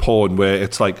shadows of porn, where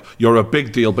it's like you're a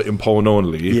big deal but in porn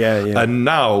only. Yeah. And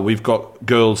now we've got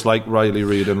girls like Riley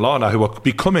Reid and Lorna who are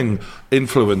becoming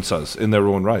influencers in their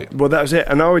own right. Well, that was it.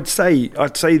 And I'd say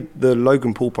the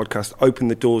Logan Paul podcast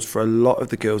opened the doors for a lot of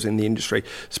the girls in the industry,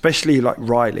 especially like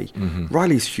Riley.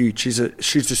 Riley's huge. She's a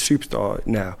superstar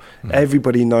now.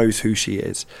 Everybody knows who she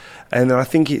is, and I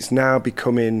think it's now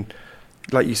becoming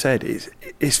like you said,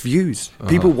 it's views.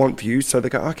 People want views, so they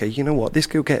go, okay, you know what? This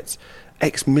girl gets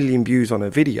X million views on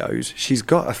her videos. She's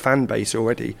got a fan base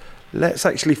already. Let's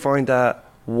actually find out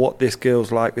what this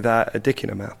girl's like without a dick in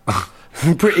her mouth.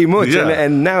 Pretty much. Yeah.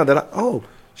 And now they're like, oh,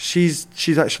 she's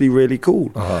actually really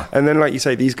cool. And then, like you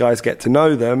say, these guys get to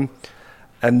know them,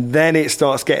 and then it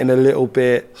starts getting a little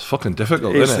bit... It's fucking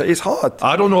difficult, isn't it? It's hard.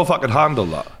 I don't know if I could handle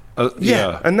that.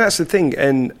 Yeah, and that's the thing.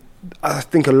 And I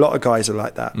think a lot of guys are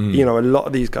like that. You know, a lot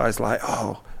of these guys are like,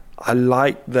 oh, I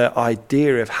like the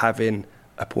idea of having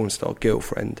a porn star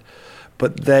girlfriend,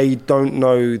 but they don't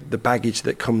know the baggage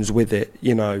that comes with it,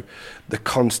 you know, the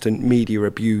constant media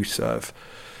abuse of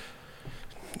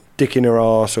dick in her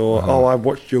ass, or oh, I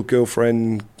watched your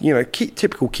girlfriend, you know,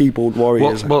 typical keyboard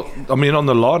warriors. Well, I mean, on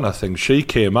the Lana thing, she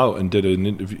came out and did an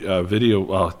interview,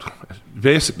 video,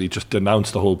 basically just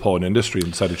denounced the whole porn industry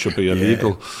and said it should be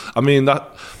illegal. I mean,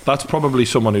 that's probably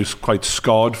someone who's quite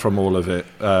scarred from all of it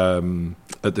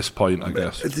at this point, I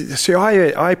guess. See,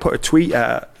 I put a tweet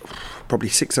out probably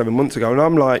 6-7 months ago, and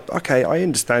I'm like, okay, I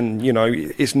understand, you know,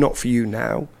 it's not for you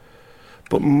now,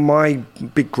 but my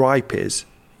big gripe is,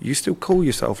 you still call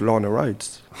yourself Lana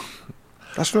Rhodes.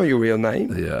 That's not your real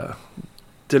name. Yeah.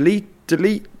 Delete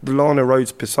the Lana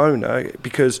Rhodes persona,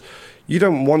 because you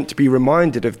don't want to be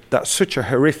reminded of that such a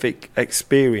horrific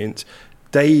experience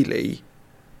daily,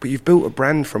 but you've built a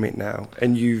brand from it now,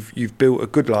 and you've built a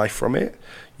good life from it.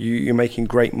 You're making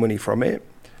great money from it.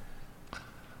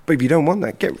 But if you don't want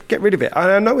that, get rid of it.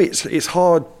 And I know it's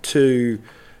hard to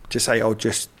say, oh,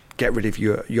 just get rid of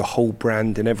your whole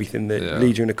brand and everything that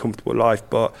leads you in a comfortable life.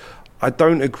 But I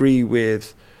don't agree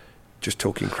with just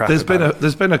talking crap. There's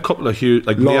been a couple of huge,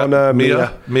 like Lana,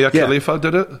 Mia Khalifa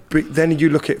did it. But then you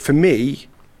look at, for me,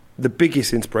 the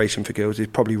biggest inspiration for girls is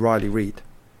probably Riley Reid.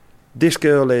 This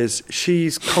girl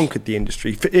she's conquered the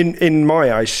industry. In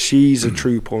my eyes, she's a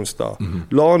true porn star.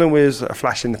 Lana was a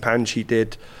flash in the pan. She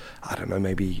did, I don't know,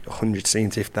 maybe 100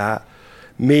 scenes, if that.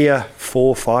 Mia, 4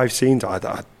 or 5 scenes. I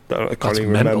can't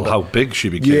even remember how big she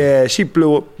became. Yeah, she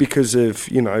blew up because of,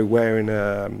 you know, wearing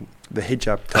the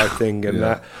hijab type thing and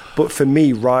that. But for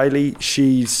me, Riley,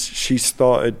 she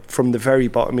started from the very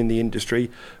bottom in the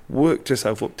industry, worked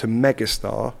herself up to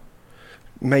megastar,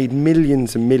 made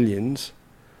millions and millions,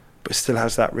 but still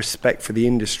has that respect for the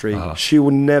industry. She will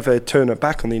never turn her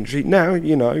back on the industry. Now,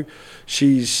 you know,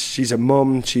 she's a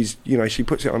mum. She's, you know, she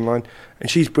puts it online, and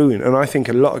she's brilliant. And I think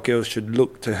a lot of girls should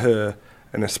look to her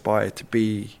and aspire to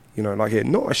be, you know, like it.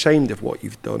 Not ashamed of what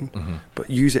you've done,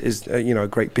 but use it as you know, a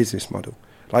great business model.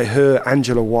 Like her,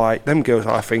 Angela White, them girls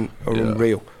I think are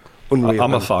unreal.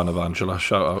 I'm a fan of Angela.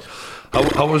 Shout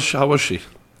out. How was she?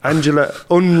 Angela,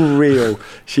 unreal.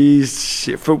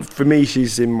 For me,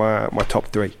 she's in my top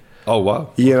 3. Oh wow!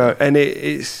 You know, and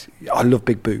it's I love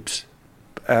big boobs,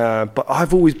 but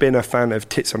I've always been a fan of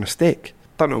tits on a stick.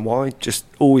 Don't know why, just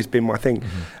always been my thing.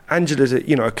 Angela's a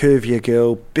curvier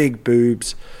girl, big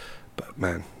boobs, but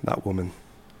man, that woman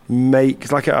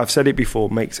makes, like I've said it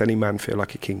before, makes any man feel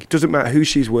like a king. It doesn't matter who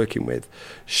she's working with,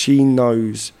 she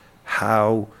knows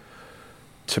how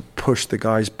to push the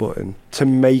guy's button to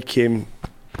make him,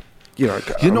 you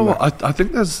know. What? I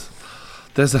think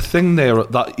there's a thing there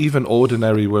that even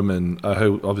ordinary women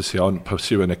who obviously aren't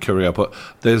pursuing a career, but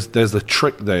there's a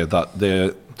trick there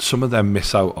that some of them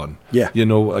miss out on. Yeah. You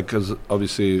know, because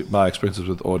obviously my experiences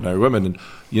with ordinary women, and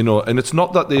you know, and it's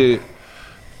not that they,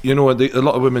 you know, a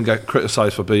lot of women get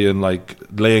criticised for being like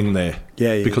laying there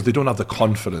because they don't have the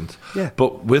confidence. Yeah.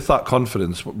 But with that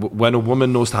confidence, when a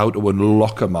woman knows how to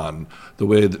unlock a man the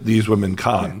way that these women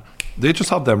can, they just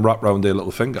have them wrapped around their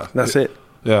little finger. That's it.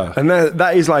 Yeah, and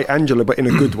that is like Angela, but in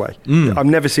a good way. I've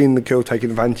never seen the girl take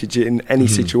advantage in any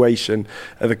situation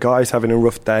of a guy's having a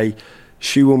rough day.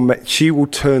 She will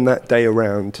turn that day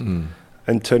around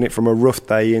and turn it from a rough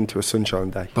day into a sunshine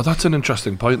day. But that's an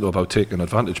interesting point though about taking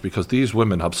advantage, because these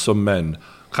women have some men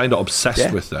kind of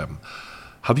obsessed with them.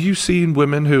 Have you seen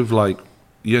women who've like,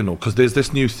 you know, because there's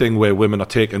this new thing where women are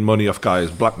taking money off guys,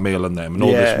 blackmailing them, and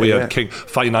all this weird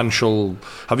financial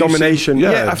domination.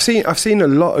 I've seen a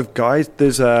lot of guys.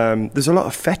 There's a lot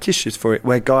of fetishes for it,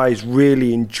 where guys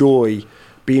really enjoy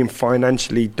being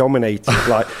financially dominated.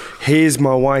 Like, here's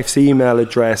my wife's email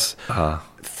address.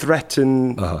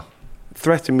 Threaten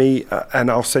me, and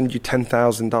I'll send you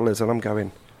 $10,000. And I'm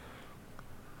going,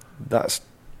 that's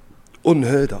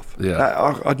unheard of.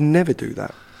 Yeah, I'd never do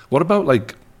that. What about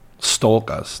like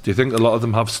stalkers? Do you think a lot of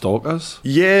them have stalkers?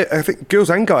 Yeah, I think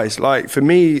girls and guys. Like for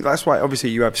me, that's why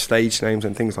obviously you have stage names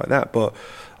and things like that. But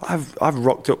I've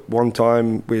rocked up one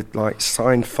time with like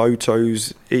signed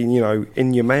photos in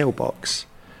your mailbox,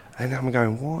 and I'm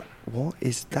going, what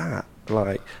is that?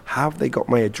 like, how have they got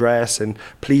my address? And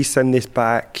please send this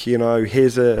back. You know,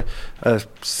 here's a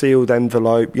sealed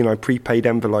envelope, you know, prepaid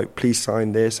envelope. Please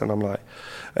sign this. And I'm like,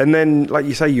 and then, like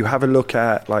you say, you have a look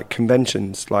at like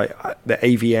conventions, like the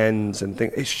AVNs and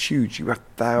things. It's huge. You have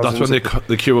thousands. That's when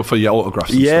they queue up for your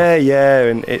autographs. Yeah,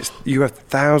 and you have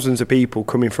thousands of people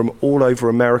coming from all over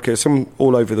America, some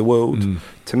all over the world,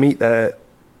 to meet their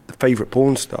favourite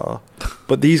porn star.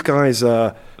 But these guys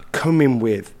are coming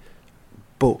with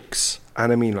books,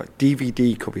 and I mean like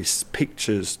DVD copies,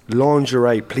 pictures,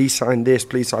 lingerie. Please sign this.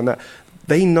 Please sign that.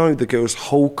 They know the girl's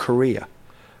whole career.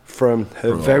 From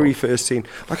her very first scene.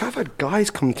 Like, I've had guys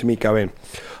come to me going,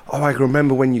 oh, I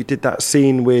remember when you did that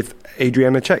scene with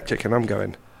Adriana Chechik, and I'm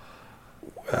going,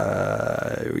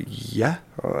 yeah,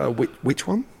 which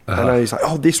one? And then he's like,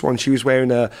 oh, this one, she was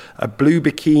wearing a blue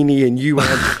bikini and you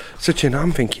had such an...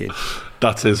 I'm thinking...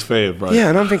 That's his favourite. Yeah,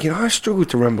 and I'm thinking, I struggled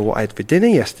to remember what I had for dinner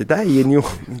yesterday, and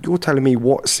you're telling me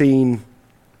what scene...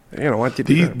 You know, I did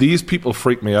these people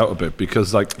freak me out a bit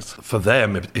because, like, for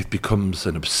them, it becomes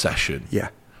an obsession. Yeah.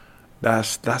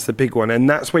 That's the big one, and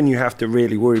that's when you have to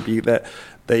really worry that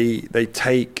they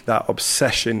take that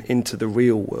obsession into the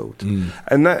real world.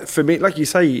 And that, for me, like you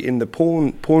say, in the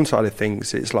porn side of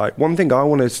things, it's like one thing I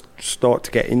want to start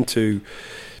to get into,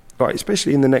 like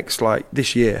especially in the next, like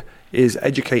this year, is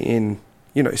educating,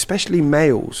 you know, especially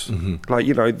males, like,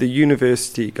 you know, the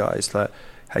university guys, like,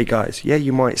 hey guys, yeah,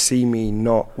 you might see me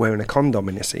not wearing a condom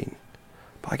in a scene,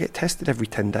 but I get tested every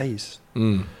 10 days.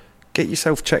 Get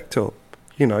yourself checked up.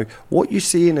 You know, what you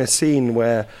see in a scene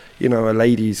where, you know, a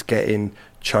lady's getting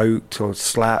choked or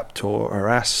slapped or her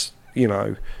ass, you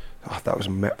know, that was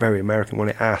very American,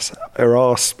 wasn't it? Her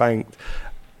ass spanked.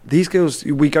 These girls,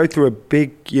 we go through a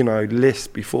big, you know,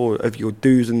 list before of your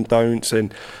do's and don'ts,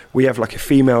 and we have like a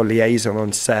female liaison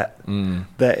on set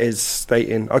that is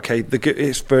stating, okay,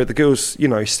 it's for the girls, you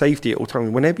know, safety at all times.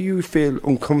 Whenever you feel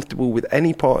uncomfortable with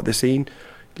any part of the scene,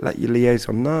 let your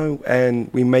liaison know, and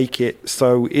we make it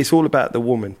so it's all about the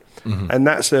woman. And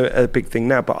that's a big thing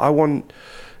now. But I want,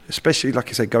 especially like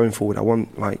I said, going forward, I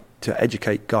want like to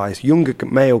educate guys, younger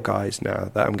male guys now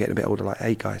that I'm getting a bit older, like,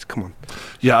 hey guys, come on.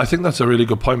 Yeah, I think that's a really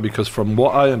good point, because from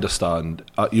what I understand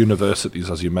at universities,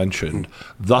 as you mentioned,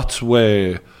 that's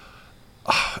where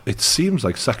it seems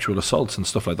like sexual assaults and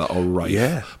stuff like that are rife.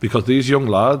 Yeah. Because these young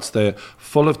lads, they're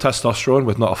full of testosterone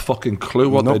with not a fucking clue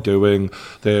what they're doing.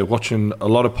 They're watching a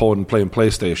lot of porn and playing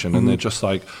PlayStation, and they're just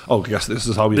like, oh, I guess this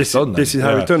is how it's done then. This is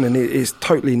how it's done, and it's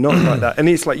totally not like that. And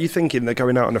it's like, you're thinking they're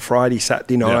going out on a Friday,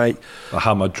 Saturday night. A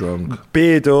hammer drunk.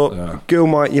 Beard up. Girl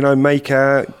might, you know, make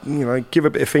out, you know, give a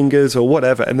bit of fingers or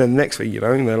whatever, and then the next thing, you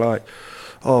know, and they're like,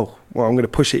 oh, well, I'm going to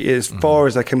push it as far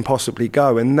as I can possibly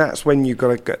go. And that's when you've got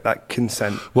to get that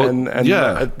consent. Well, and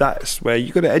that's where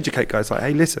you've got to educate guys like,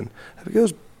 hey, listen, if a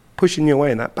girl's pushing you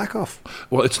away and that, back off.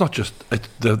 Well, it's not just...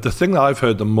 the thing that I've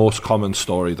heard, the most common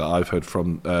story that I've heard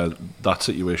from that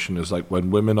situation is like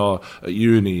when women are at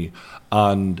uni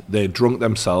and they're drunk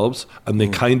themselves and they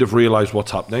kind of realise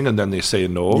what's happening and then they say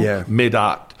no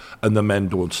mid-act. And the men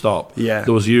don't stop. Yeah.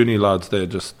 Those uni lads, they're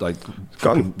just like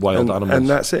fucking wild animals. And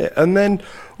that's it. And then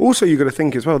also you've got to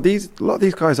think as well, a lot of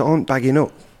these guys aren't bagging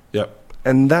up. Yep.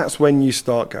 And that's when you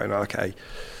start going, okay,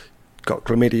 got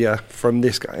chlamydia from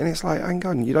this guy. And it's like, hang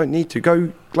on, you don't need to.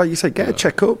 Go, like you say, get a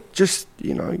checkup. Just,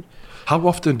 you know. How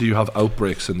often do you have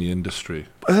outbreaks in the industry?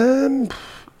 You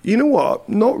know what?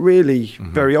 Not really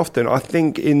very often. I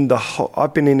think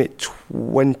I've been in it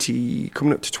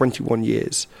coming up to 21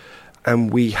 years.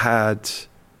 And we had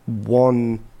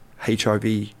one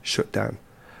HIV shutdown,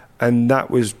 and that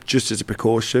was just as a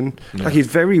precaution. Like, it's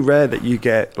very rare that you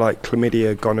get like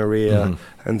chlamydia, gonorrhea,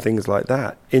 and things like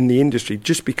that in the industry,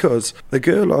 just because the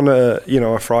girl on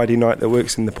a Friday night that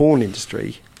works in the porn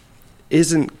industry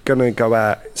isn't gonna go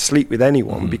out sleep with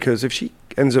anyone, because if she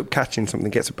ends up catching something,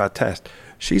 gets a bad test,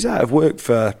 she's out of work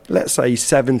for, let's say,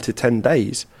 7 to 10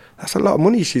 days. That's a lot of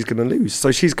money she's gonna lose. So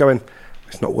she's going,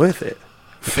 it's not worth it.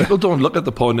 People don't look at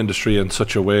the porn industry in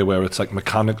such a way where it's like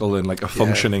mechanical and like a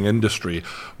functioning industry.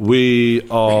 We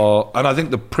are, and I think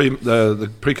the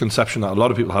preconception that a lot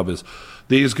of people have is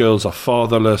these girls are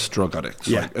fatherless drug addicts.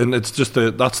 Yeah. Like, and it's just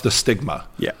that's the stigma.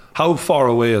 Yeah. How far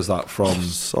away is that from?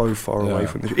 So far away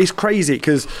from this. It's crazy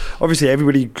because obviously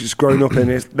everybody's grown up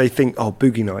and they think, oh,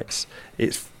 boogie nights.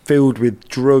 It's filled with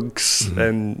drugs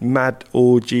and mad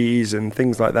orgies and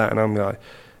things like that. And I'm like,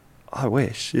 I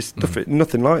wish. It's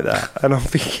nothing like that. And I'm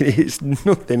thinking it's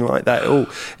nothing like that at all.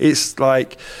 It's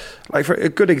like for a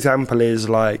good example is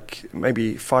like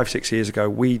maybe 5-6 years ago,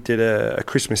 we did a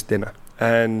Christmas dinner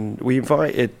and we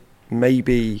invited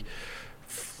maybe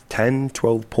 10,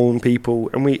 12 porn people.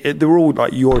 And they were all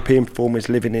like European performers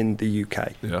living in the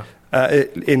UK. Yeah.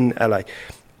 in LA.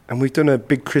 And we've done a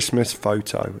big Christmas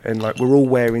photo, and like we're all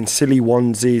wearing silly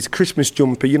onesies, Christmas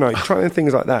jumper, trying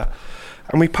things like that.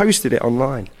 And we posted it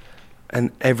online,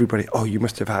 and everybody, oh, you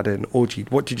must have had an orgy.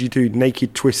 What did you do?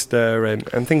 Naked twister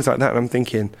and things like that. And I'm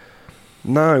thinking,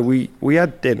 no, we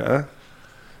had dinner,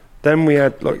 then we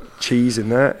had like cheese in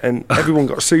there, and everyone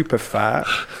got super fat.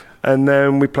 And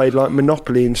then we played like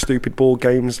Monopoly and stupid board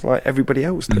games like everybody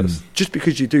else does. Just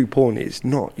because you do porn,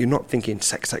 you're not thinking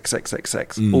sex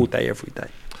all day, every day.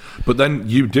 But then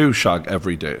you do shag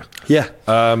every day. Yeah,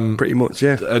 pretty much,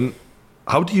 yeah. And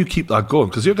how do you keep that going?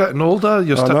 Because you're getting older.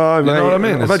 You know what I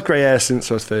mean? I've had grey hair since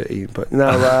I was 13. But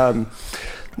no,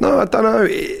 no, I don't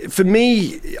know. For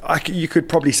me, you could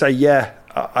probably say, yeah,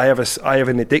 I have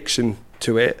an addiction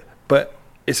to it, but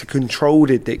it's a controlled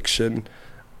addiction,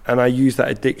 and I use that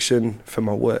addiction for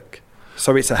my work.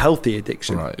 So it's a healthy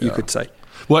addiction, you could say.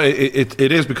 Well, it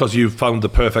is because you've found the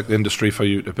perfect industry for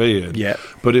you to be in. Yeah.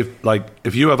 But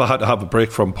if you ever had to have a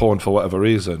break from porn for whatever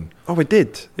reason... Oh, we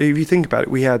did. If you think about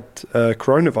it, we had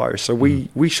coronavirus, so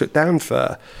we shut down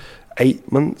for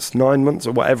 8 months, 9 months,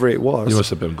 or whatever it was. You must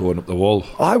have been going up the wall.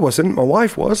 I wasn't. My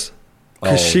wife was.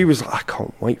 Because she was like, I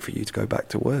can't wait for you to go back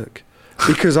to work.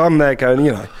 Because I'm there going,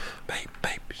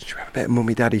 babe, should we have a bit of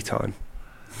mummy-daddy time?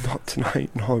 Not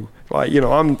tonight, no. Like,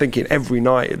 I'm thinking every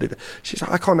night. She's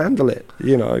like, I can't handle it,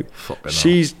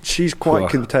 She's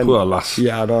quite content. Poor lass.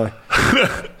 Yeah, I know.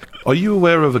 Are you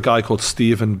aware of a guy called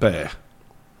Stephen Bear?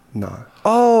 No.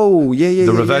 Oh, yeah.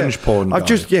 The revenge porn guy. I've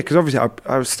just, because obviously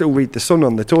I still read The Sun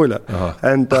on the toilet. Uh-huh.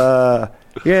 And,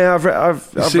 I've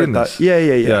read that. Yeah.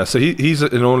 Yeah, so he's an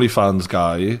OnlyFans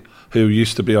guy who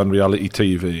used to be on reality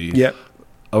TV. Yep.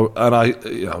 And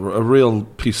a real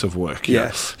piece of work.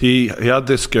 Yes. He had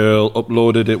this girl,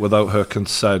 uploaded it without her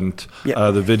consent,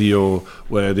 the video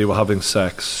where they were having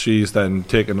sex. She's then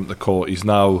taken him to court. He's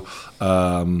now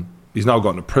gone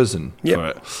to prison for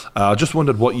it. I just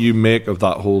wondered what you make of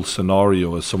that whole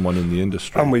scenario as someone in the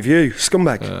industry. I'm with you,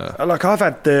 scumbag. Like I've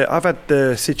had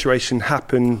the situation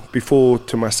happen before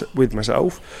with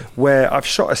myself, where I've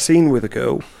shot a scene with a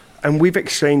girl. And we've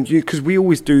exchanged, because we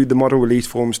always do the model release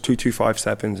forms,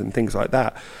 2257s and things like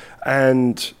that.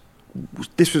 And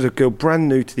this was a girl brand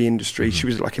new to the industry. Mm-hmm. She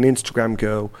was like an Instagram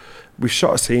girl. We've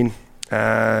shot a scene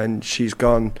and she's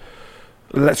gone,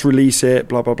 let's release it,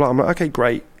 blah, blah, blah. I'm like, okay,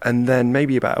 great. And then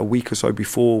maybe about a week or so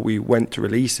before we went to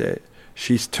release it,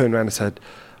 she's turned around and said,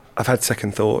 I've had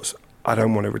second thoughts. I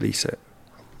don't want to release it.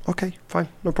 Okay, fine,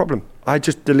 no problem. I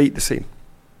just delete the scene.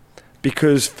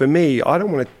 Because for me, I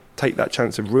don't want to take that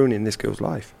chance of ruining this girl's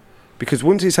life, because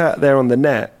once it's out there on the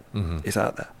net, it's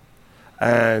out there,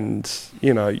 and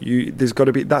there's got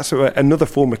to be, that's another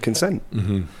form of consent.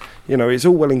 It's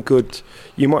all well and good,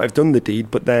 you might have done the deed,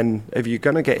 but then if you're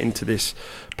going to get into this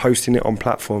posting it on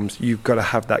platforms, you've got to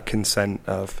have that consent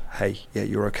of, hey, yeah,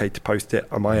 you're okay to post it,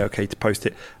 am I okay to post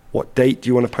it, what date do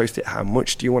you want to post it, how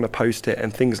much do you want to post it,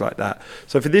 and things like that.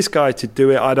 So for this guy to do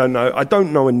it, I don't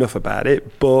know enough about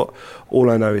it, but all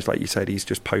I know is, like you said, he's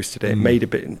just posted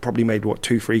it, probably made what,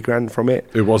 2-3 grand from it.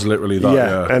 It was literally that,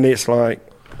 yeah. And it's like,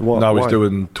 what? Now he's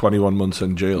doing 21 months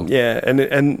in jail. Yeah,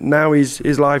 and now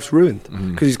his life's ruined,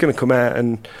 because he's going to come out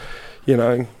and,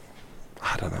 I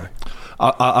don't know.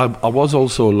 I was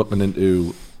also looking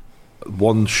into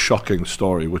one shocking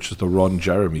story, which is the Ron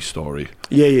Jeremy story.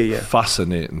 Yeah.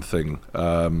 Fascinating thing.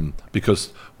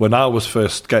 Because when I was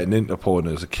first getting into porn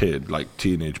as a kid, like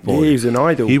teenage boy, he was an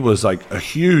idol. He was like a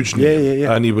huge name.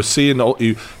 Yeah. And he was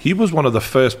he was one of the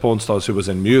first porn stars who was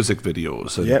in music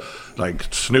videos, and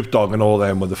like Snoop Dogg and all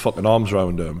them with the fucking arms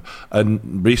around him.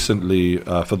 And recently,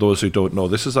 for those who don't know,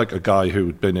 this is like a guy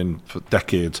who'd been in for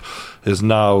decades, has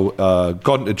now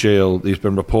gone to jail. He's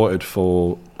been reported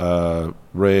for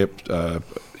rape,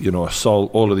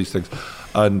 assault, all of these things.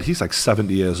 And he's like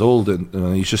 70 years old,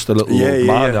 and he's just a little old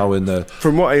man now in the...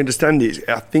 From what I understand,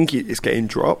 I think it's getting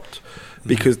dropped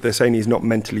because they're saying he's not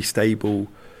mentally stable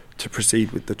to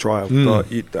proceed with the trial. But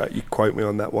you quote me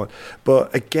on that one.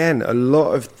 But again, a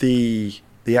lot of the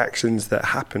actions that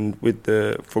happened with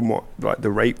the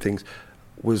rape things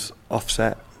was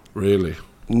offset. Really?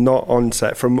 Not on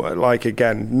set, from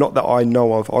not that I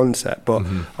know of on set, but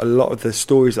a lot of the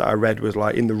stories that I read was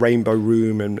like in the Rainbow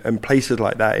Room and places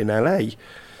like that in LA,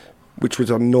 which was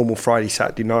on normal Friday,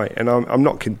 Saturday night. And I'm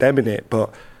not condemning it,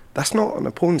 but that's not on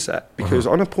a porn set, because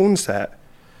on a porn set,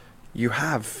 you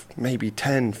have maybe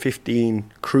 10,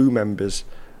 15 crew members,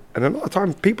 and a lot of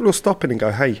times people will stop in and go,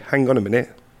 hey, hang on a minute,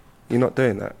 you're not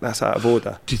doing that, that's out of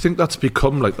order. Do you think that's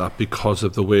become like that because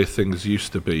of the way things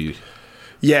used to be?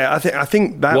 Yeah, I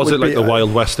think that was it like the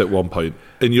Wild West at one point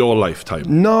in your lifetime?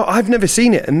 No, I've never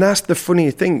seen it, and that's the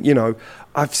funny thing.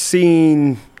 I've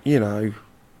seen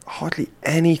hardly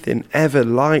anything ever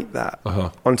like that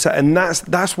on set. And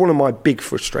that's one of my big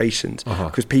frustrations,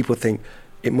 because people think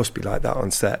it must be like that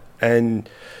on set. And,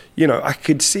 I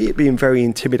could see it being very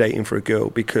intimidating for a girl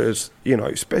because,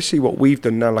 especially what we've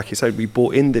done now, like you said, we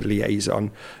brought in the liaison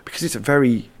because it's a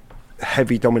very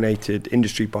heavy dominated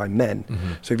industry by men.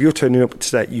 So if you're turning up to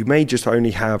set, you may just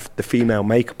only have the female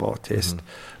makeup artist,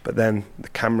 but then the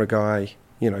camera guy,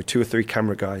 2 or 3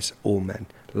 camera guys, all men.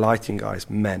 Lighting guys,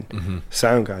 men.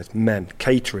 Sound guys, men.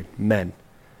 Catering, men.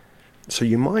 So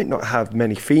you might not have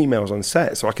many females on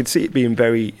set. So I could see it being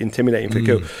very intimidating for a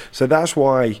girl. So that's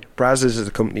why Brazzers as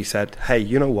a company said, hey,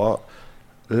 you know what?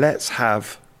 Let's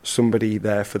have somebody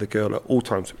there for the girl at all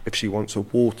times. If she wants a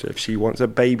water, if she wants a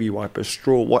baby wipe, a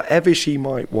straw, whatever she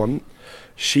might want,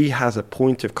 she has a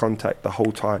point of contact the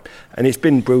whole time. And it's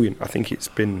been brilliant. I think it's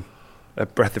been a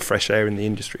breath of fresh air in the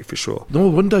industry for sure. No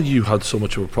wonder you had so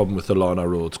much of a problem with the Lana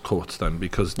Rhoades quotes then,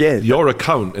 because your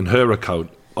account and her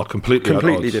account are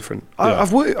completely different. Yeah.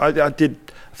 I did,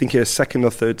 I think, a second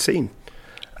or third scene,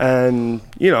 and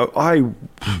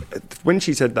when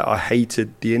she said that I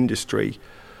hated the industry,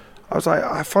 I was like,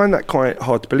 I find that quite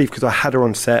hard to believe, because I had her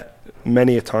on set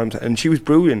many a times and she was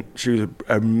brilliant. She was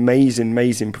an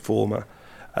amazing performer.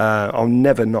 I'll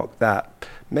never knock that.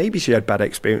 Maybe she had bad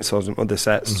experiences on other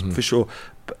sets, for sure.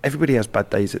 But everybody has bad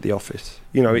days at the office.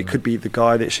 It could be the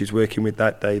guy that she's working with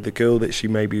that day, the girl that she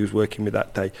maybe was working with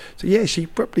that day. So, yeah, she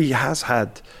probably has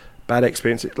had bad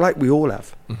experiences, like we all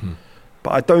have.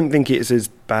 But I don't think it's as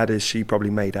bad as she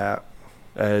probably made out.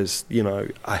 As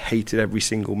I hated every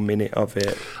single minute of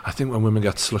it. I think when women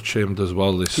get slut shamed as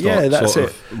well, they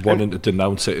start wanting to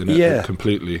denounce it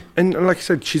completely. And like I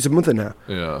said, she's a mother now.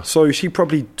 Yeah. So she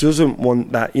probably doesn't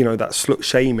want that, that slut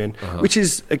shaming, which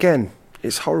is, again,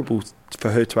 it's horrible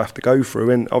for her to have to go through.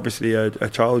 And obviously a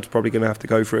child's probably going to have to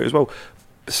go through it as well.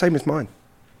 The same as mine.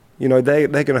 They're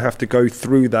going to have to go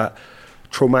through that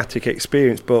traumatic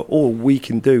experience. But all we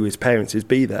can do as parents is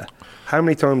be there. How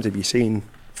many times have you seen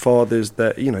fathers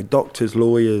that, doctors,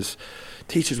 lawyers,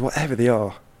 teachers, whatever they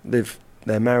are, they're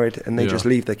married and they just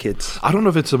leave their kids? I don't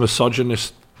know if it's a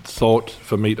misogynist thought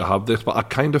for me to have this, but I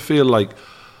kind of feel like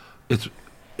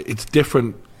it's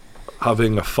different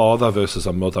having a father versus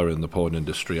a mother in the porn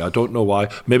industry. I don't know why.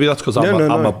 Maybe that's because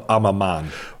I'm a man.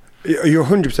 You're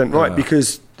 100% right,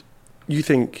 because you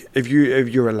think if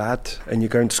you're a lad and you're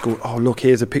going to school, oh look,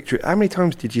 here's a picture. How many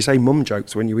times did you say mum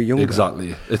jokes when you were younger?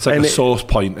 Exactly. It's like a source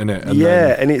point, isn't it?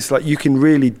 And it's like you can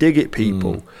really dig at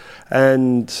people.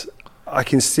 And I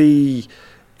can see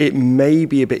it may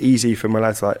be a bit easy for my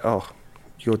lads, like, oh,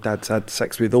 your dad's had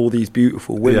sex with all these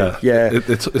beautiful women.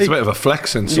 It's a bit of a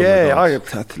flex in some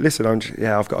listen,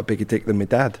 I've got a bigger dick than my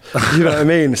dad. You know what I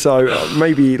mean? So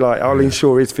maybe I'll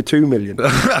insure his for 2 million.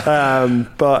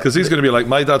 But because he's going to be like,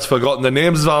 my dad's forgotten the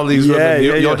names of all these women.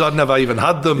 Your dad never even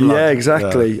had them. Yeah,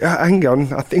 exactly. Hang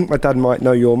on, I think my dad might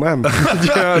know your mum. Do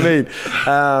you know what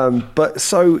I mean? But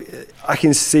so I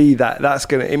can see that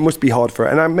it must be hard for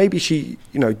her, and maybe she,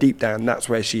 deep down, that's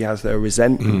where she has her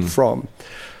resentment from.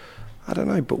 I don't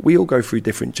know, but we all go through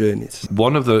different journeys.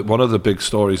 One of the big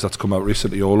stories that's come out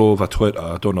recently all over Twitter,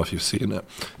 I don't know if you've seen it,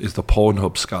 is the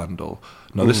Pornhub scandal.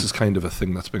 Now, this is kind of a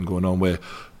thing that's been going on where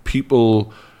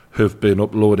people have been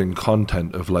uploading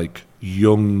content of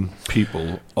young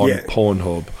people on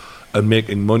Pornhub and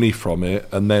making money from it,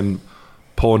 and then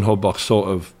Pornhub are sort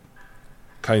of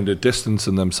kind of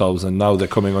distancing themselves, and now they're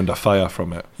coming under fire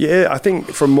from it. Yeah, I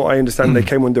think from what I understand, they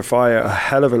came under fire a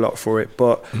hell of a lot for it.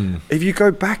 But if you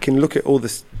go back and look at all the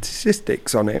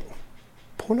statistics on it,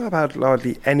 Pornhub had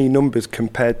hardly any numbers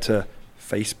compared to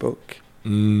Facebook,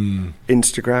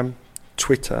 Instagram,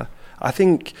 Twitter. I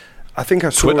think I saw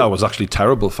Twitter was actually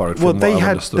terrible for it. Well, they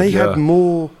had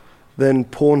more than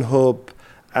Pornhub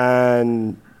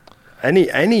and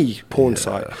any porn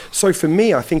site. So for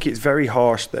me, I think it's very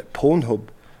harsh that Pornhub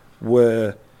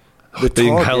were being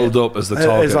target. held up as the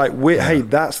target. It's like, hey,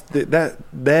 they're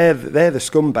the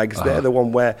scumbags. They're the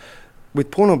one where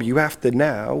with Pornhub you have to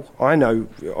now. I know,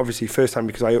 obviously, firsthand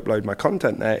because I upload my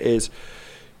content there. Is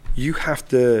you have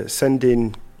to send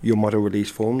in your model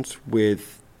release forms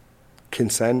with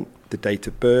consent, the date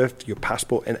of birth, your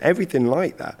passport, and everything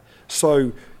like that.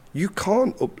 So you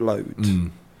can't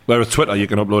upload. Whereas Twitter, you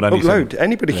can upload anything.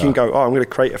 Anybody can go, I'm going to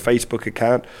create a Facebook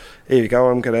account. Here you go,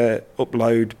 I'm going to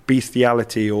upload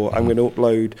bestiality, or I'm going to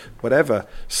upload whatever.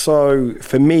 So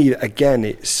for me, again,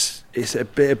 it's a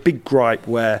big gripe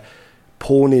where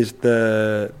porn is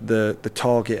the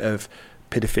target of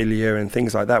pedophilia and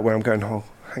things like that, where I'm going, oh,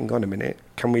 hang on a minute.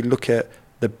 Can we look at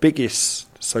the biggest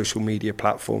social media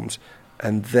platforms,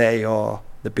 and they are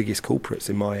the biggest culprits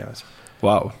in my eyes.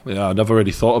 Wow. Yeah, I never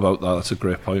really thought about that. That's a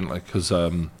great point. Like, because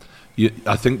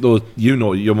I think though,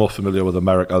 you're more familiar with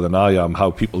America than I am.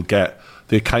 How people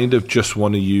they kind of just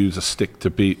want to use a stick to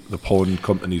beat the porn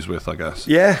companies with, I guess.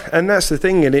 Yeah, and that's the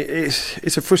thing, and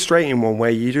it's a frustrating one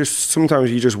where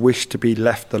sometimes you just wish to be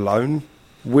left alone.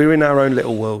 We're in our own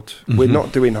little world. Mm-hmm. We're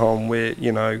not doing harm.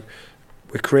 We're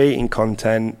creating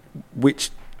content which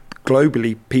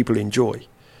globally people enjoy.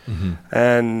 Mm-hmm.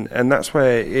 And that's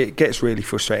where it gets really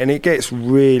frustrating. And it gets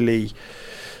really,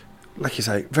 like you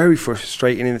say, very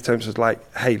frustrating in terms of like,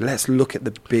 hey, let's look at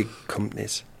the big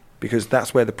companies, because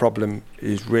that's where the problem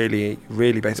is really,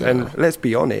 really based. Yeah. And let's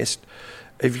be honest,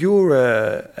 if you're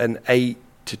an 8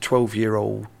 to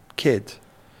 12-year-old kid,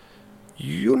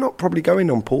 you're not probably going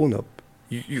on Pornhub.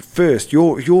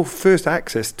 Your first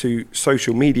access to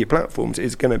social media platforms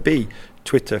is going to be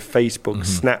Twitter, Facebook,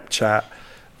 mm-hmm. Snapchat,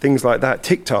 things like that,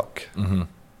 TikTok. Mm-hmm.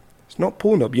 It's not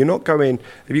Pornhub. You're not going.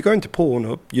 If you're going to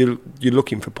Pornhub, you're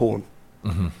looking for porn.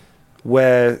 Mm-hmm.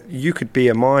 Where you could be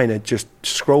a minor just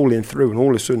scrolling through, and all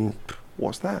of a sudden,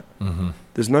 what's that? Mm-hmm.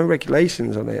 There's no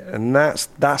regulations on it, and that's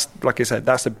like I said,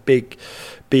 that's a big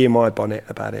bee in my bonnet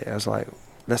about it. I was like,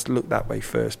 let's look that way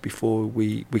first before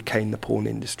we cane the porn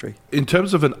industry. In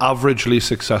terms of an averagely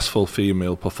successful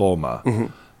female performer, mm-hmm.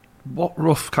 what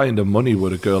rough kind of money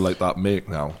would a girl like that make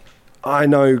now? I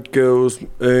know girls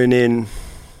earning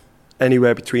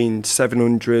anywhere between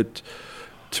 700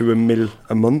 to $1 million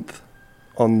a month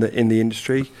in the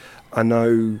industry. I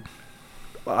know,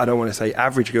 I don't want to say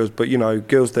average girls, but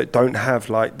girls that don't have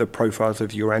like the profiles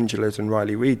of your Angelas and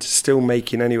Riley Reeds still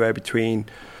making anywhere between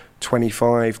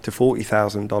 $25,000 to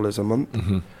 $40,000 a month.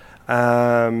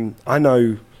 Mm-hmm. I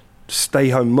know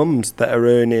stay-home mums that are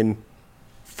earning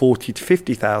 $40,000 to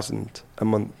 $50,000 a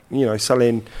month.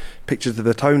 Selling pictures of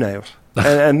the toenails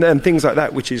and things like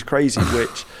that, which is crazy.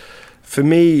 Which, for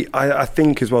me, I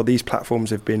think as well, these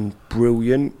platforms have been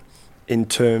brilliant in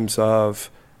terms of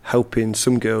helping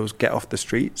some girls get off the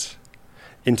streets.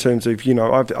 In terms of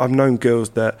I've known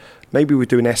girls that maybe were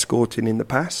doing escorting in the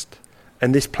past.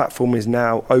 And this platform is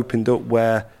now opened up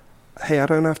where, hey, I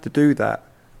don't have to do that.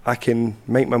 I can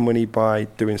make my money by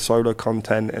doing solo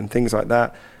content and things like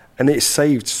that. And it's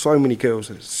saved so many girls,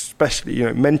 especially,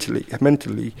 mentally,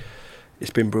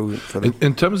 it's been brilliant for them.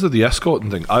 In terms of the escorting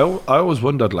thing, I always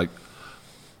wondered, like,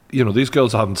 these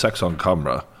girls are having sex on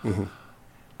camera. Mm-hmm.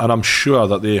 And I'm sure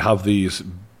that they have these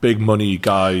big money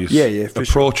guys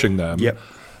approaching them. Yep.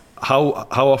 How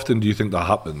often do you think that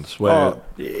happens?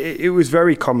 It was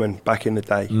very common back in the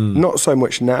day. Not so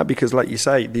much now, because like you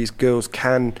say, these girls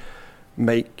can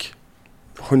make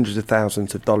hundreds of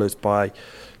thousands of dollars by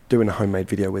doing a homemade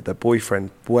video with their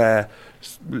boyfriend, where,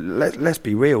 let's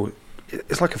be real,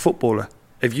 it's like a footballer.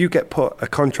 If you get put a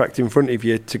contract in front of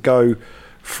you to go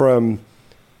from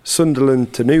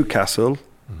Sunderland to Newcastle,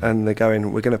 and they're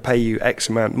going, we're going to pay you X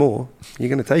amount more, you're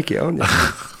going to take it, aren't you?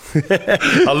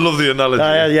 I love the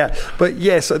analogy. Yeah. But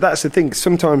so that's the thing.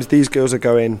 Sometimes these girls are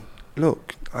going,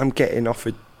 look, I'm getting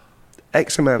offered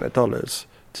X amount of dollars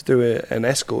to do an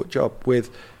escort job with,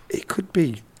 it could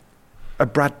be a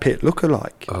Brad Pitt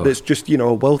lookalike. Oh. That's just,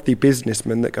 a wealthy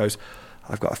businessman that goes,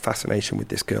 I've got a fascination with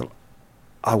this girl.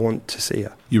 I want to see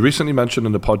her. You recently mentioned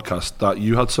in the podcast that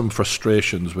you had some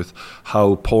frustrations with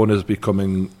how porn is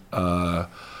becoming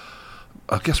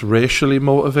I guess racially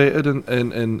motivated,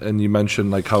 and you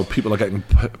mentioned like how people are getting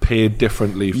paid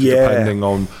differently depending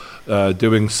on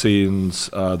doing scenes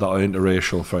that are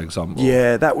interracial, for example.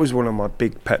 Yeah, that was one of my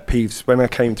big pet peeves when I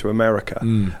came to America.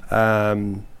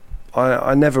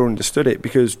 I never understood it,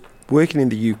 because working in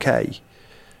the UK,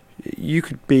 you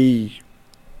could be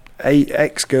a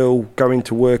ex-girl going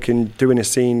to work and doing a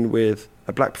scene with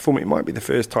a black performer. It might be the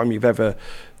first time you've ever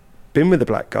been with a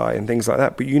black guy and things like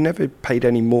that, but you never paid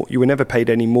any more. You were never paid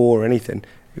any more or anything.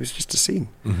 It was just a scene.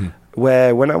 Mm-hmm.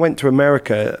 Where when I went to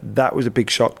America, that was a big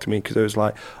shock to me, because it was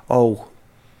like, oh,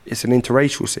 it's an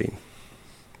interracial scene.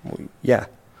 Well, yeah.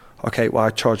 Okay, well, I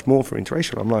charge more for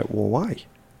interracial. I'm like, well, why?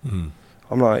 Mm-hmm.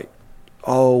 I'm like,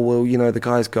 oh, well, the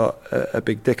guy's got a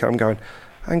big dick. I'm going,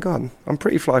 hang on, I'm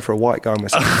pretty fly for a white guy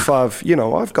myself.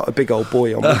 I've got a big old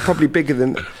boy on me, probably bigger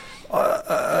than...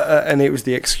 and it was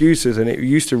the excuses, and it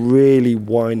used to really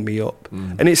wind me up.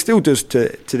 And it still does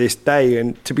to this day.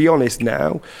 And to be honest,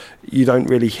 now you don't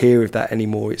really hear of that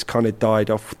anymore. It's kind of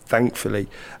died off, thankfully,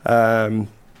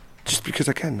 just because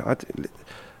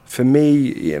for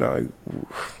me,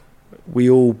 we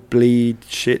all bleed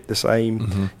shit the same.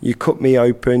 Mm-hmm. You cut me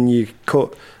open, you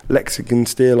cut Lexington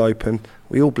Steel open,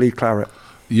 we all bleed claret.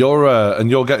 And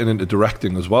you're getting into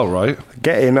directing as well, right?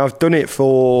 I've done it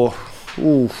for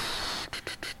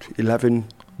 11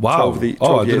 Wow. 12 years.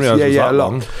 I didn't realise it was that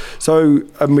long. So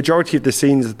a majority of the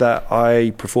scenes that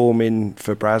I perform in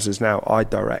for Brazzers now, I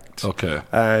direct. Okay.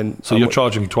 And so you're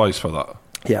charging twice for that?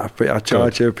 Yeah, I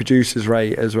charge a producer's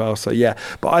rate as well. So yeah,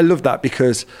 but I love that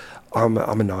because I'm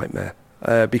a nightmare.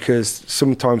 Because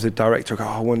sometimes the director will go,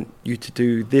 I want you to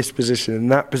do this position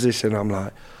and that position. I'm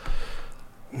like,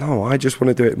 no, I just want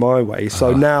to do it my way.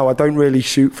 So now I don't really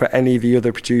shoot for any of the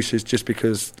other producers just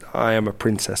because I am a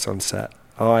princess on set.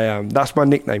 I am. That's my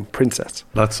nickname, Princess.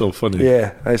 That's so funny.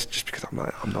 Yeah, it's just because I'm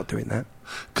like, I'm not doing that.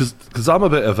 Because I'm a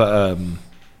bit of a,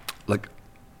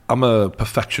 I'm a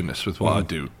perfectionist with what I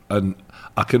do. And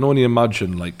I can only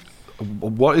imagine, like,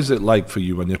 what is it like for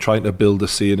you when you're trying to build a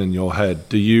scene in your head?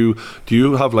 Do you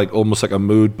have like almost like a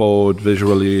mood board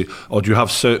visually, or do you have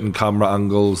certain camera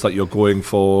angles that you're going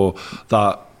for,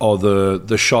 that or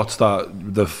the shots that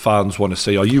the fans want to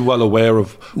see? Are you well aware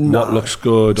of what looks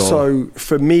good? Or? So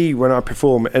for me, when I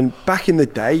perform, and back in the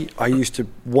day, I used to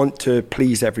want to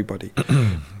please everybody.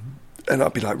 And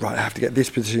I'd be like, right, I have to get this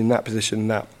position, that position,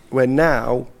 that. Where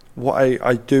now, what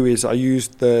I do is I use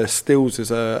the stills as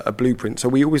a blueprint. So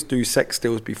we always do sex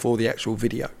stills before the actual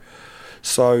video.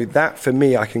 So that, for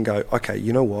me, I can go, okay,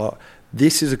 you know what?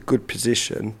 This is a good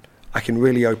position. I can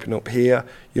really open up here.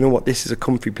 You know what? This is a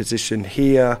comfy position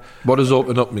here. What does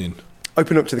open up mean?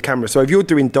 Open up to the camera. So if you're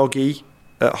doing doggy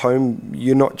at home,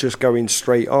 you're not just going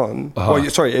straight on. Well,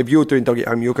 sorry, if you're doing doggy at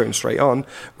home, you're going straight on.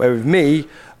 Where with me,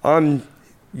 I'm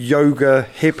yoga,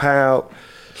 hip out.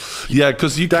 Yeah,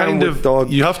 because you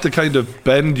you have to kind of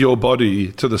bend your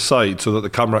body to the side so that the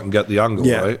camera can get the angle,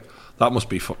 right? That must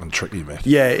be fucking tricky, mate.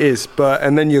 Yeah, it is. But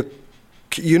and then you're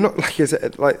not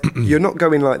like you're not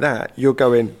going like that. You're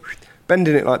going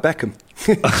bending it like Beckham.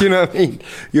 Do you know what I mean?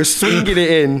 You're swinging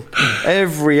it in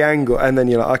every angle, and then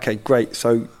you're like, okay, great.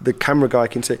 So the camera guy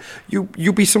can see.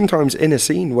 You'll be sometimes in a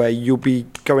scene where you'll be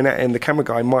going at it, and the camera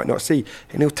guy might not see,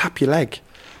 and he'll tap your leg.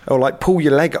 Or like pull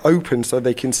your leg open so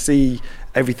they can see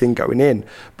everything going in.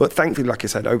 But thankfully, like I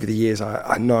said, over the years,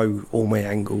 I know all my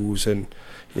angles, and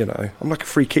you know, I'm like a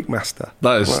free kick master.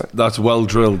 That's well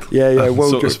drilled. Yeah,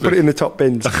 well drilled. Put it in the top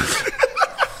bins.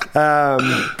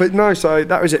 But no, so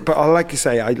that was it. But I like to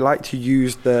say, I like to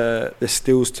use the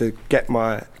stills to get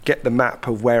the map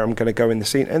of where I'm going to go in the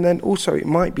scene, and then also it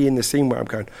might be in the scene where I'm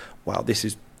going, wow, this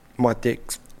is my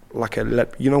dick's like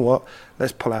you know what,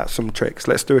 let's pull out some tricks,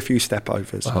 let's do a few step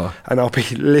overs, and I'll be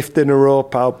lifting her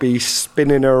up, I'll be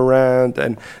spinning her around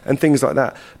and things like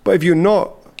that. But if you're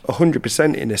not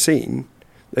 100% in a scene,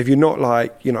 if you're not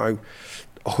like, you know,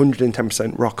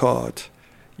 110% rock hard,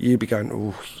 you'd be going,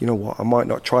 oh, you know what, I might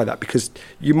not try that, because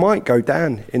you might go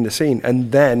down in the scene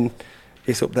and then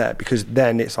it's up there, because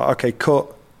then it's like, okay,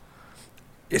 cut.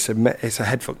 It's a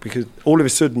head fuck, because all of a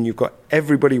sudden you've got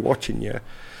everybody watching you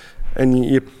and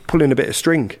you're pulling a bit of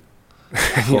string.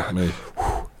 Fuck me.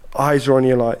 Eyes are on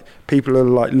you, like people are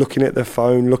like looking at their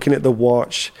phone, looking at the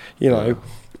watch, you know,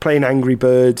 playing Angry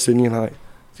Birds, and you're like,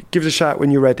 give us a shout when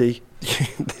you're ready.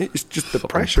 It's just the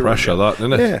pressure. Pressure, that,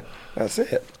 isn't it? Yeah, that's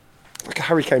it. Like a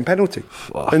hurricane penalty.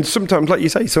 And sometimes, like you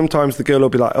say, sometimes the girl will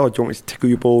be like, oh, do you want me to tickle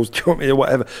your balls? Do you want me to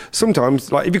whatever?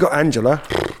 Sometimes, like if you've got Angela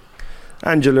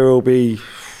will be...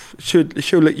 She'll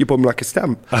lick your bum like a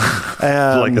stamp.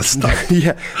 Like a stamp.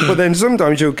 Yeah. But then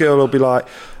sometimes your girl will be like,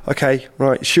 okay,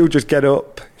 right, she'll just get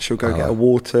up, she'll go get her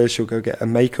water, she'll go get her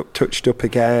makeup touched up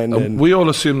again. And we all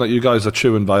assume that you guys are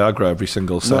chewing Viagra every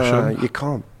single session. No, you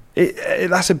can't.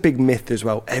 That's a big myth as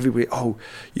well. Everybody,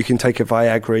 you can take a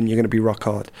Viagra and you're going to be rock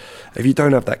hard. If you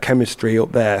don't have that chemistry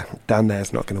up there, down there,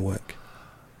 it's not going to work.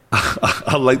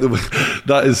 I like the way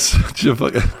that is.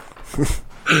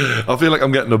 I feel like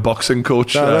I'm getting a boxing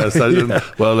coach session. Yeah.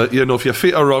 Well, you know, if your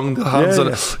feet are wrong, the hands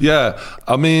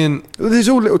I mean, there's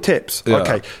all little tips. Yeah.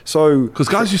 Okay, so because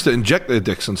guys used to inject their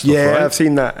dicks and stuff. Yeah, right? I've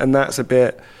seen that, and that's a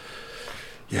bit.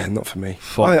 Yeah, not for me.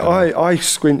 I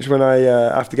squinch when I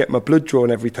have to get my blood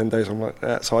drawn every 10 days. I'm like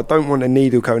that, so I don't want a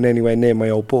needle going anywhere near my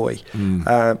old boy.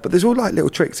 But there's all like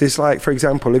little tricks. It's like, for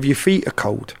example, if your feet are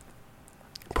cold,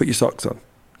 put your socks on,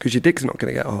 because your dick's not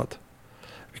going to get hard.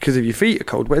 Because if your feet are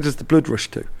cold, where does the blood rush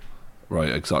to? Right,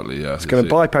 exactly, yeah. It's going to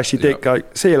bypass your dick, go,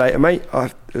 see you later, mate.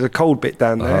 There's a cold bit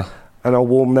down there, and I'll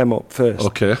warm them up first.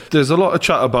 Okay. There's a lot of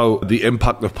chat about the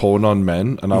impact of porn on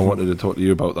men, and I wanted to talk to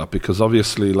you about that, because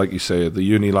obviously, like you say, the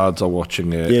uni lads are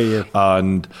watching it,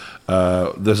 and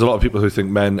there's a lot of people who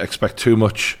think men expect too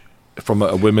much from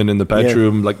a women in the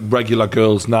bedroom, like regular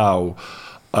girls now.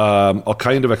 Are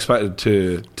kind of expected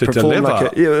to deliver.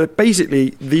 Like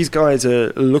basically, these guys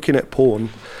are looking at porn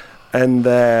and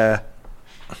they're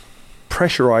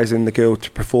pressurising the girl to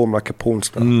perform like a porn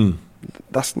star.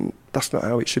 That's not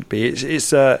how it should be.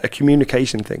 It's a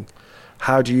communication thing.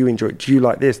 How do you enjoy it? Do you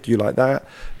like this? Do you like that?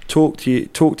 Talk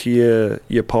to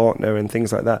your partner and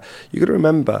things like that. You got to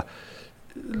remember,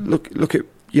 look at,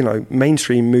 you know,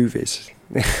 mainstream movies.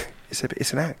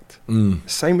 It's an act.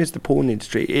 Same as the porn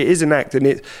industry. It is an act,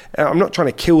 and I'm not trying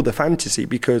to kill the fantasy,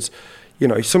 because, you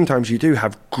know, sometimes you do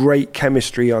have great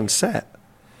chemistry on set,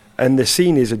 and the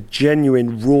scene is a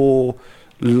genuine raw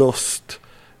lust,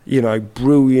 you know,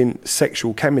 brilliant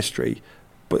sexual chemistry.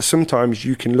 But sometimes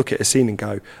you can look at a scene and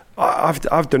go,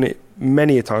 I've done it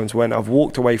many a times when I've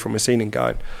walked away from a scene and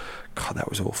going, God, that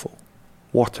was awful.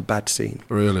 What a bad scene.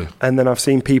 Really? And then I've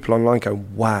seen people online go,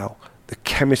 wow, the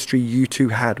chemistry you two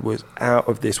had was out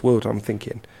of this world. I'm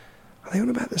thinking, are they on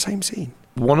about the same scene?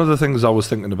 One of the things I was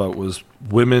thinking about was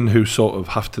women who sort of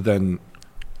have to then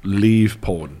leave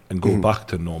porn and go back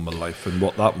to normal life, and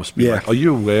what that must be like. Are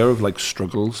you aware of like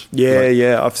struggles?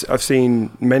 Yeah. I've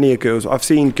seen many girls. I've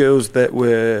seen girls that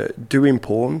were doing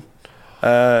porn,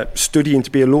 studying to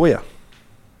be a lawyer.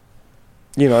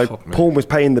 You know, porn was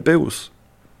paying the bills.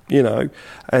 You know,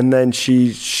 and then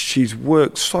she's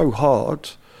worked so hard.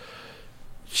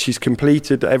 She's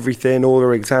completed everything, all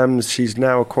her exams. She's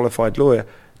now a qualified lawyer.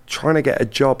 Trying to get a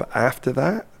job after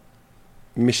that,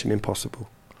 mission impossible.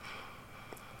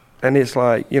 And it's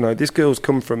like, you know, this girl's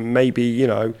come from maybe, you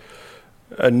know,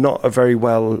 not a very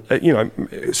well, you know,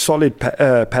 solid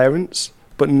parents,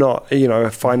 but not, you know, a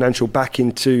financial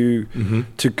backing to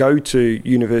go to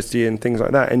university and things like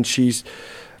that. And she's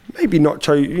maybe not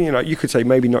chose, you know, you could say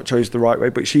maybe not chose the right way,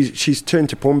 but she's turned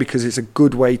to porn because it's a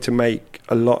good way to make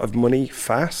a lot of money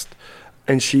fast.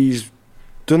 And she's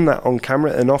done that on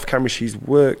camera, and off camera she's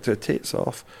worked her tits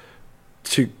off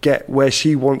to get where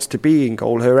she wants to be in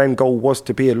goal. Her end goal was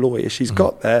to be a lawyer. She's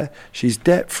got there. She's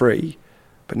debt-free,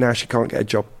 but now she can't get a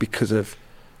job because of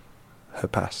her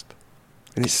past.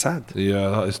 And it's sad. Yeah,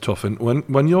 that is tough. And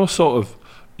when you're sort of,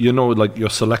 you know, like you're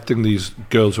selecting these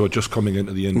girls who are just coming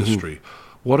into the industry,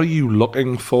 what are you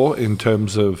looking for in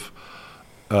terms of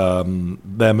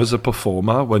them as a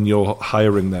performer when you're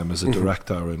hiring them as a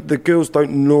director? And the girls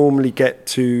don't normally get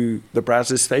to the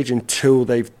Brazzers stage until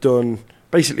they've done...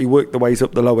 basically worked their ways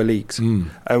up the lower leagues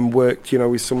and worked, you know,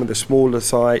 with some of the smaller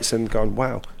sites and gone,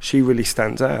 wow, she really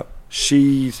stands out.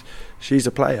 She's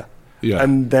a player. Yeah.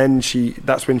 And then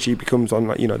that's when she becomes on,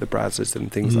 like, you know, the Brazzers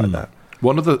and things like that.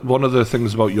 One of the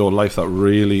things about your life that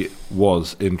really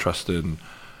was interesting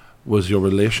was your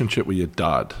relationship with your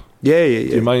dad. Yeah.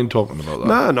 Do you mind talking about that?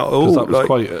 No, not at all. Because that was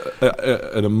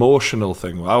quite an emotional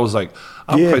thing. I was like,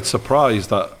 I'm quite surprised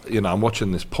that, you know, I'm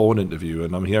watching this porn interview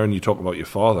and I'm hearing you talk about your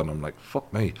father, and I'm like,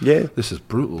 fuck me. Yeah. This is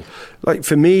brutal. Like,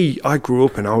 for me, I grew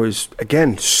up and I was,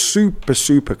 again, super,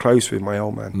 super close with my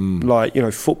old man. Like, you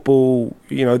know, football,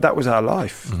 you know, that was our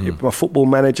life. My football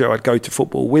manager, I'd go to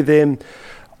football with him.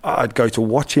 I'd go to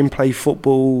watch him play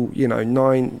football, you know,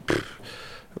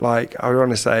 I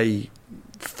want to say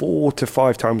 4 to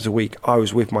 5 times a week I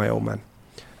was with my old man.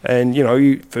 And, you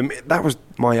know, for me, that was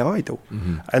my idol.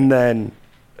 And then,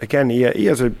 again, he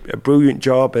has a brilliant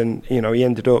job, and, you know, he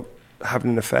ended up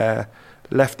having an affair,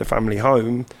 left the family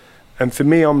home. And for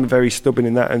me, I'm very stubborn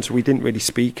in that, and so we didn't really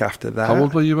speak after that. How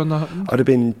old were you when that happened? I'd have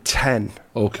been 10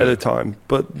 at the time.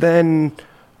 But then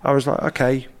I was like,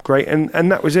 okay, great.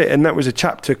 And that was it. And that was a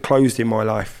chapter closed in my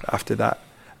life after that.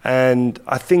 And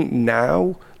I think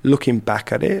now, looking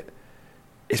back at it,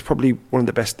 it's probably one of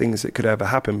the best things that could ever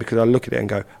happen, because I look at it and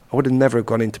go, I would have never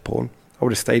gone into porn. I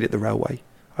would have stayed at the railway.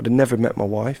 I'd have never met my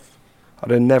wife. I'd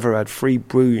have never had 3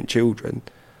 brilliant children.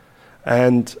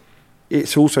 And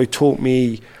it's also taught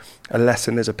me a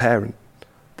lesson as a parent.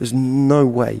 There's no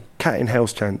way, cat in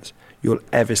hell's chance, you'll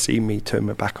ever see me turn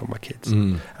my back on my kids.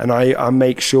 And I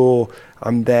make sure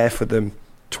I'm there for them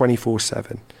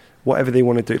 24/7. Whatever they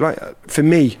want to do. Like, for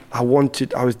me, I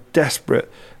was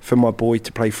desperate for my boy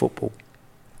to play football.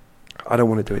 I don't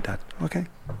want to do it, Dad. Okay,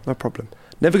 no problem.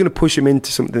 Never going to push him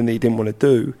into something that he didn't want to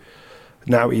do.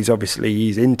 Now he's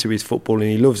into his football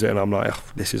and he loves it, and I'm like, oh,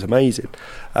 this is amazing.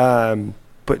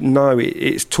 But no,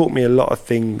 it's taught me a lot of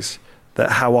things,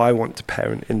 that how I want to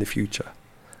parent in the future.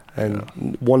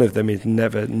 And one of them is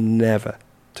never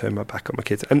turn my back on my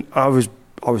kids. And I was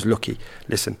lucky.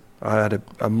 Listen, I had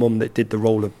a mum that did the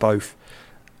role of both.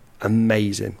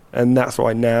 Amazing. And that's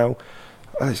why now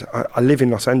I live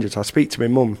in Los Angeles. I speak to my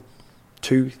mum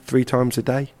 2-3 times a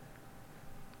day.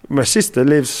 My sister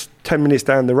lives 10 minutes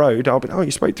down the road. I'll be, oh,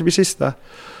 you spoke to my sister?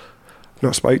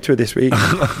 Not spoke to her this week.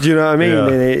 Do you know what I mean?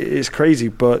 And it's crazy,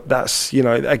 but that's, you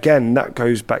know, again, that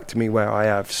goes back to me where I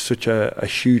have such a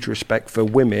huge respect for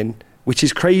women, which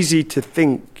is crazy to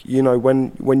think, you know,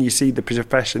 when you see the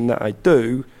profession that I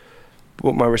do,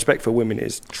 what my respect for women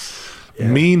is. Yeah.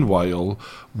 Meanwhile,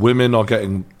 women are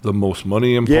getting the most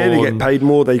money in porn. Yeah, they get paid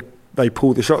more. They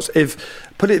pull the shots.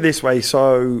 Put it this way,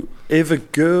 so if a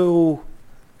girl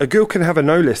can have a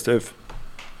no list of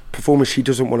performers she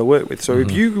doesn't want to work with. So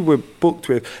if you were booked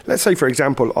with, let's say for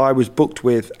example, I was booked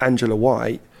with Angela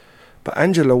White, but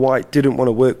Angela White didn't want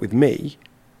to work with me,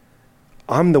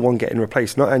 I'm the one getting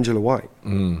replaced, not Angela White.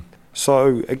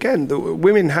 So again, the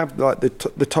women have like the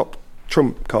top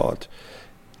trump card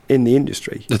in the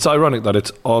industry. It's ironic that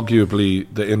it's arguably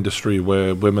the industry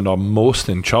where women are most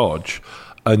in charge,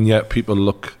 and yet people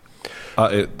look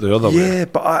at it the other way. Yeah,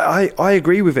 but I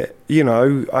agree with it.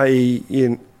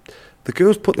 The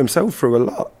girls put themselves through a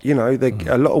lot.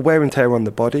 A lot of wear and tear on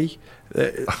the body.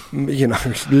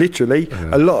 Literally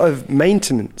a lot of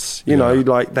maintenance.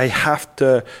 Like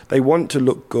they want to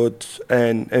look good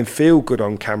and feel good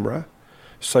on camera.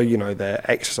 So they're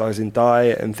exercising,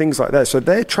 diet and things like that. So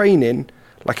they're training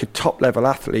like a top level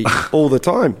athlete all the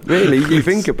time. Really, you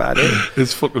think about it.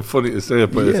 It's fucking funny to say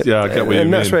it, but I get what you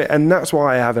mean. That's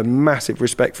why I have a massive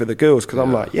respect for the girls, because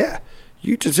I'm like,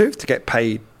 you deserve to get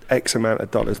paid X amount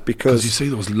of dollars, because you see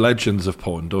those legends of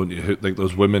porn, don't you? Like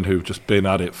those women who've just been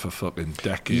at it for fucking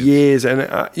decades, years.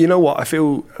 And you know what? I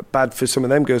feel bad for some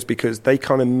of them girls, because they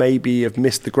kind of maybe have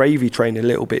missed the gravy train a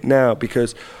little bit now.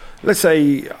 Because let's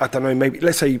say, I don't know,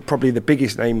 let's say probably the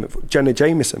biggest name, Jenna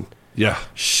Jameson. Yeah,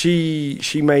 she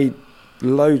made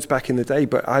loads back in the day,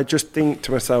 but I just think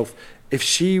to myself, if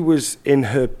she was in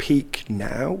her peak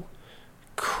now,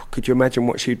 could you imagine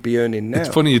what she'd be earning now? It's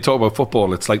funny you talk about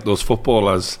football. It's like those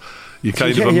footballers. You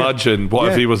kind of imagine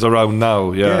what if he was around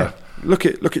now. Yeah. Look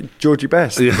at Georgie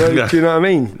Best. Do you know what I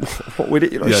mean? What would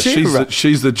it?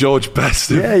 She's the George Best.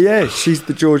 She's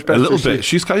the George Best. A little bit.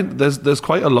 She's there's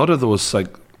quite a lot of those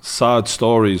like sad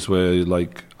stories where,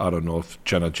 like, I don't know if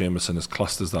Jenna Jameson is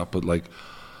classed as that, but like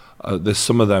there's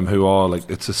some of them who are like,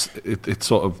 it's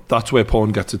sort of, that's where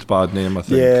porn gets its bad name, I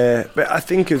think. Yeah, but I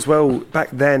think as well back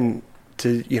then,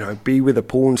 to be with a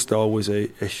porn star was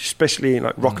especially in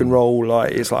like rock and roll,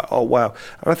 like it's like, oh wow.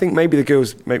 And I think maybe the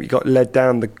girls got led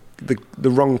down the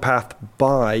wrong path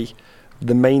by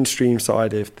the mainstream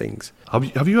side of things.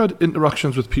 Have you had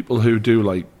interactions with people who do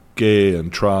like gay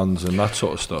and trans and that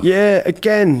sort of stuff? Yeah,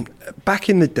 again, back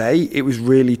in the day it was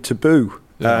really taboo.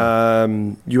 Yeah.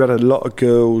 You had a lot of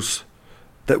girls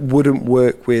that wouldn't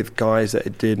work with guys that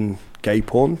had done gay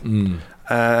porn.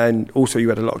 And also you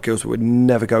had a lot of girls that would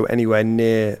never go anywhere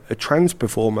near a trans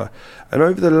performer. And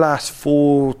over the last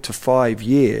 4 to 5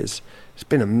 years, it's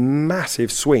been a massive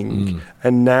swing.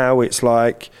 And now it's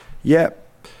like,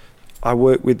 I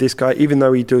work with this guy, even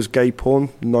though he does gay porn,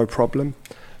 no problem.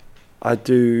 I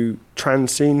do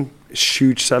trans scene,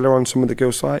 huge seller on some of the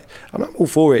girls' site. And I'm all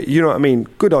for it, you know what I mean?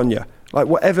 Good on you. Like,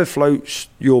 whatever floats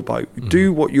your boat.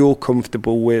 Do what you're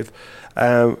comfortable with.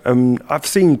 And I've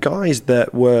seen guys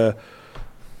that were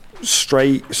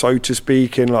straight, so to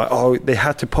speak, and like, they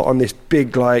had to put on this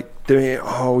big, like, doing it,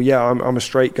 I'm a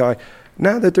straight guy.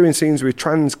 Now they're doing scenes with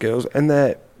trans girls and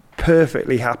they're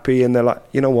perfectly happy, and they're like,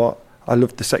 you know what, I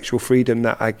love the sexual freedom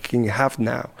that I can have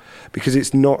now, because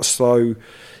it's not so,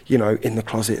 in the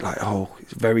closet, like,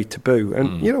 it's very taboo.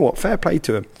 And you know what, fair play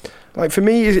to them. Like, for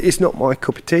me, it's not my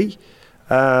cup of tea.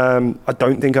 I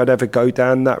don't think I'd ever go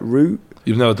down that route.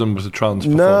 You've never done with a trans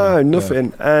performer? No,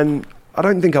 nothing. And I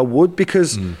don't think I would,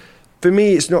 because for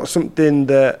me, it's not something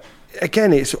that,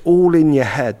 again, it's all in your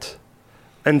head.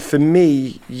 And for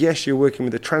me, yes, you're working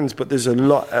with a trans, but there's a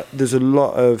lot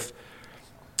of,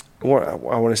 what I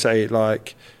want to say,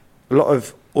 like, a lot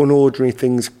of unordinary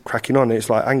things cracking on. It's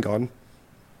like, hang on,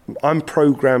 I'm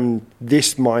programmed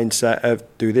this mindset of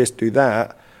do this, do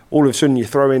that. All of a sudden, you're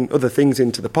throwing other things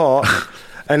into the pot.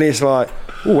 And it's like,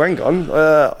 oh, hang on,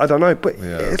 I don't know. But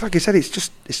it's like I said, it's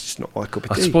just not my cup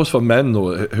of tea. I suppose for men,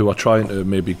 though, who are trying to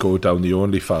maybe go down the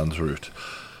OnlyFans route,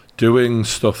 doing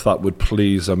stuff that would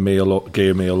please a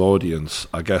gay male audience,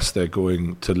 I guess they're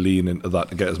going to lean into that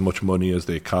to get as much money as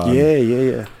they can.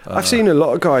 Yeah. I've seen a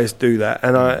lot of guys do that,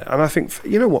 and I think,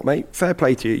 you know what, mate, fair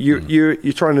play to you.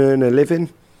 You're trying to earn a living,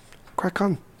 crack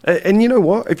on. And you know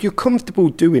what? If you're comfortable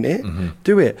doing it,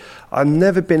 do it. I've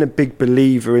never been a big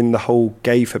believer in the whole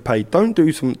gay for pay. Don't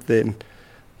do something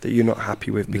that you're not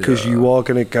happy with, because you are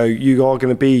going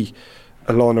to be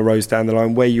Alana Rose down the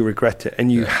line where you regret it,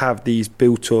 and you have these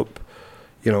built up,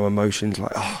 emotions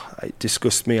like, it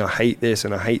disgusts me, I hate this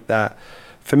and I hate that.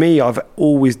 For me, I've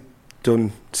always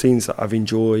done scenes that I've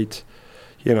enjoyed,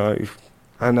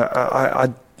 and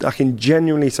I can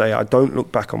genuinely say I don't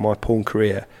look back on my porn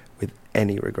career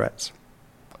any regrets.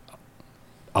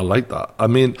 I like that. I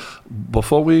mean,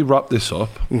 before we wrap this up,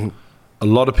 a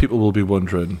lot of people will be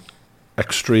wondering,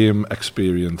 extreme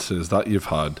experiences that you've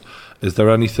had, is there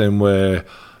anything where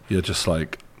you're just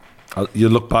like, you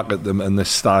look back at them and they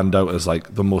stand out as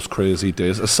like the most crazy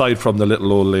days, aside from the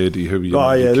little old lady who you...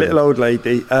 Oh, yeah, little old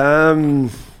lady. I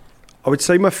would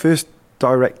say my first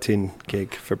directing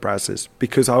gig for Brazzers,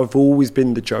 because I've always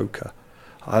been the joker.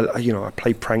 I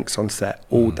play pranks on set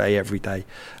all day, every day.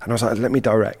 And I was like, let me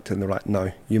direct. And they're like,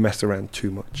 no, you mess around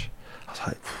too much. I was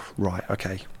like, right,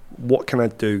 okay. What can I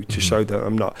do to show that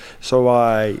I'm not? So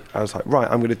I was like, right,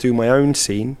 I'm going to do my own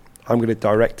scene. I'm going to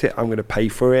direct it. I'm going to pay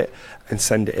for it and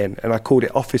send it in. And I called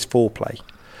it Office Foreplay.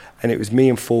 And it was me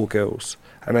and 4 girls.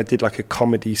 And I did like a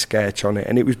comedy sketch on it.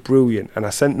 And it was brilliant. And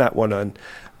I sent that one on.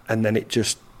 And then it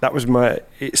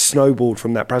snowballed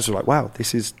from that. Brazzers was like, wow,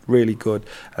 this is really good.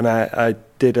 And I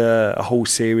did a whole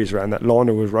series around that.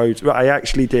 Lana Rhodes. I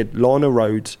actually did Lana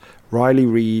Rhodes, Riley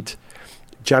Reid,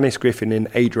 Janice Griffin and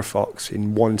Adra Fox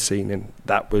in one scene, and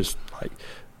that was like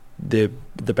the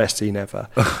best scene ever.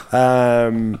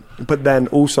 But then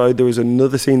also there was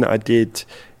another scene that I did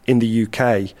in the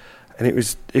UK, and it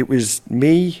was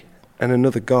me and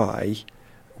another guy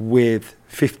with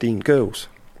 15 girls.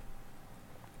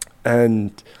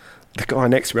 And the guy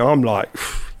next to me, I'm like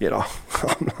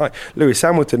Lewis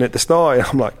Hamilton at the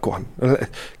start. I'm like, go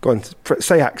on,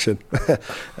 say action.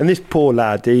 And this poor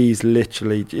lad, he's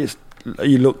literally just,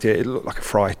 you looked at it, it looked like a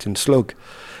frightened slug.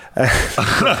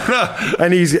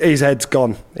 And his head's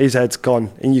gone. His head's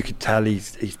gone. And you could tell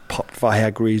he's popped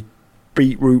Viagra, he's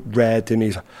beetroot red, and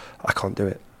he's like, I can't do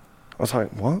it. I was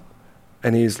like, what?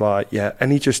 And he's like, yeah.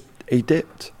 And he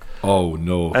dipped. Oh,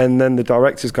 no. And then the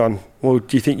director's gone, well,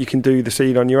 do you think you can do the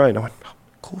scene on your own? I went,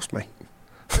 of course, mate.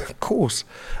 Of course.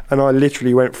 And I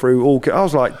literally went through I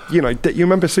was like, you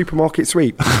remember Supermarket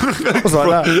Sweep? I was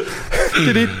like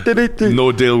that.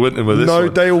 No Dale Winton with this one.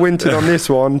 No Dale Winton on this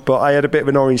one, but I had a bit of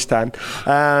an orange tan.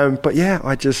 But yeah,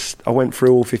 I went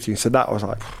through all 15. So that was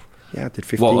like, yeah, I did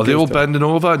 15. What, are they all bending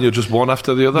over and you're just one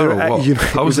after the other? Or what?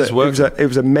 How does this work? It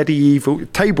was a medieval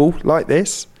table like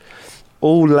this.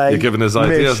 All laid. You're giving us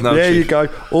ideas now. There you go.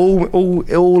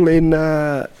 All in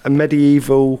a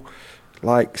medieval,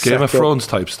 like Game of Thrones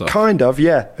type stuff. Kind of,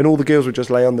 yeah. And all the girls would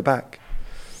just lay on the back.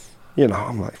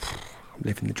 I'm like, I'm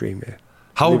living the dream here.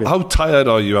 How tired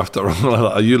are you after all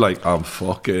that? Are you like, I'm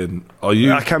fucking? Are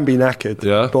you? I can be knackered.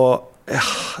 Yeah. But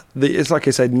it's like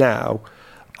I said. Now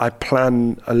I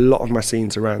plan a lot of my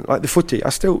scenes around like the footy. I'm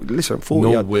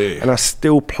 40. No way. And I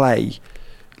still play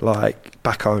like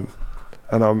back home.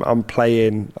 And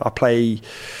I play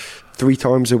 3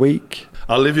 times a week.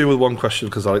 I'll leave you with one question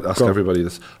because I like to ask everybody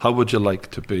this. How would you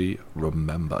like to be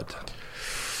remembered?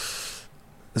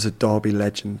 As a Derby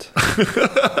legend.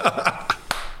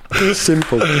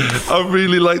 Simple. I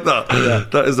really like that. Yeah.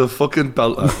 That is a fucking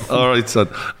belter. All right, son.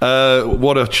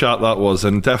 What a chat that was,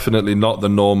 and definitely not the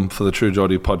norm for the True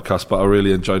Geordie podcast, but I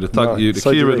really enjoyed it. Thank you to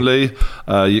Kieran Lee.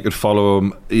 You can follow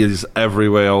him. He's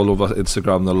everywhere, all over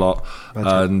Instagram, the lot.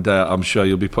 Magic. And I'm sure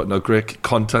you'll be putting out great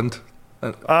content.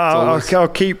 I'll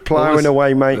keep ploughing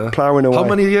away, mate. Yeah. Ploughing away. How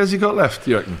many years you got left,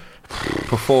 do you reckon?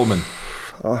 Performing.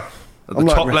 At the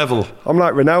top level. I'm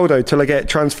like Ronaldo till I get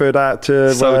transferred out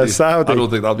to Saudi. I don't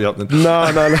think that'll be happening. No.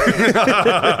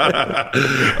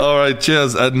 All right,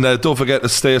 cheers. And don't forget to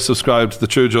stay subscribed to the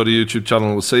True Geordie YouTube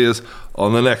channel. We'll see you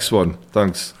on the next one.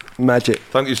 Thanks. Magic.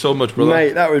 Thank you so much, brother.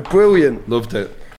 Mate, that was brilliant. Loved it.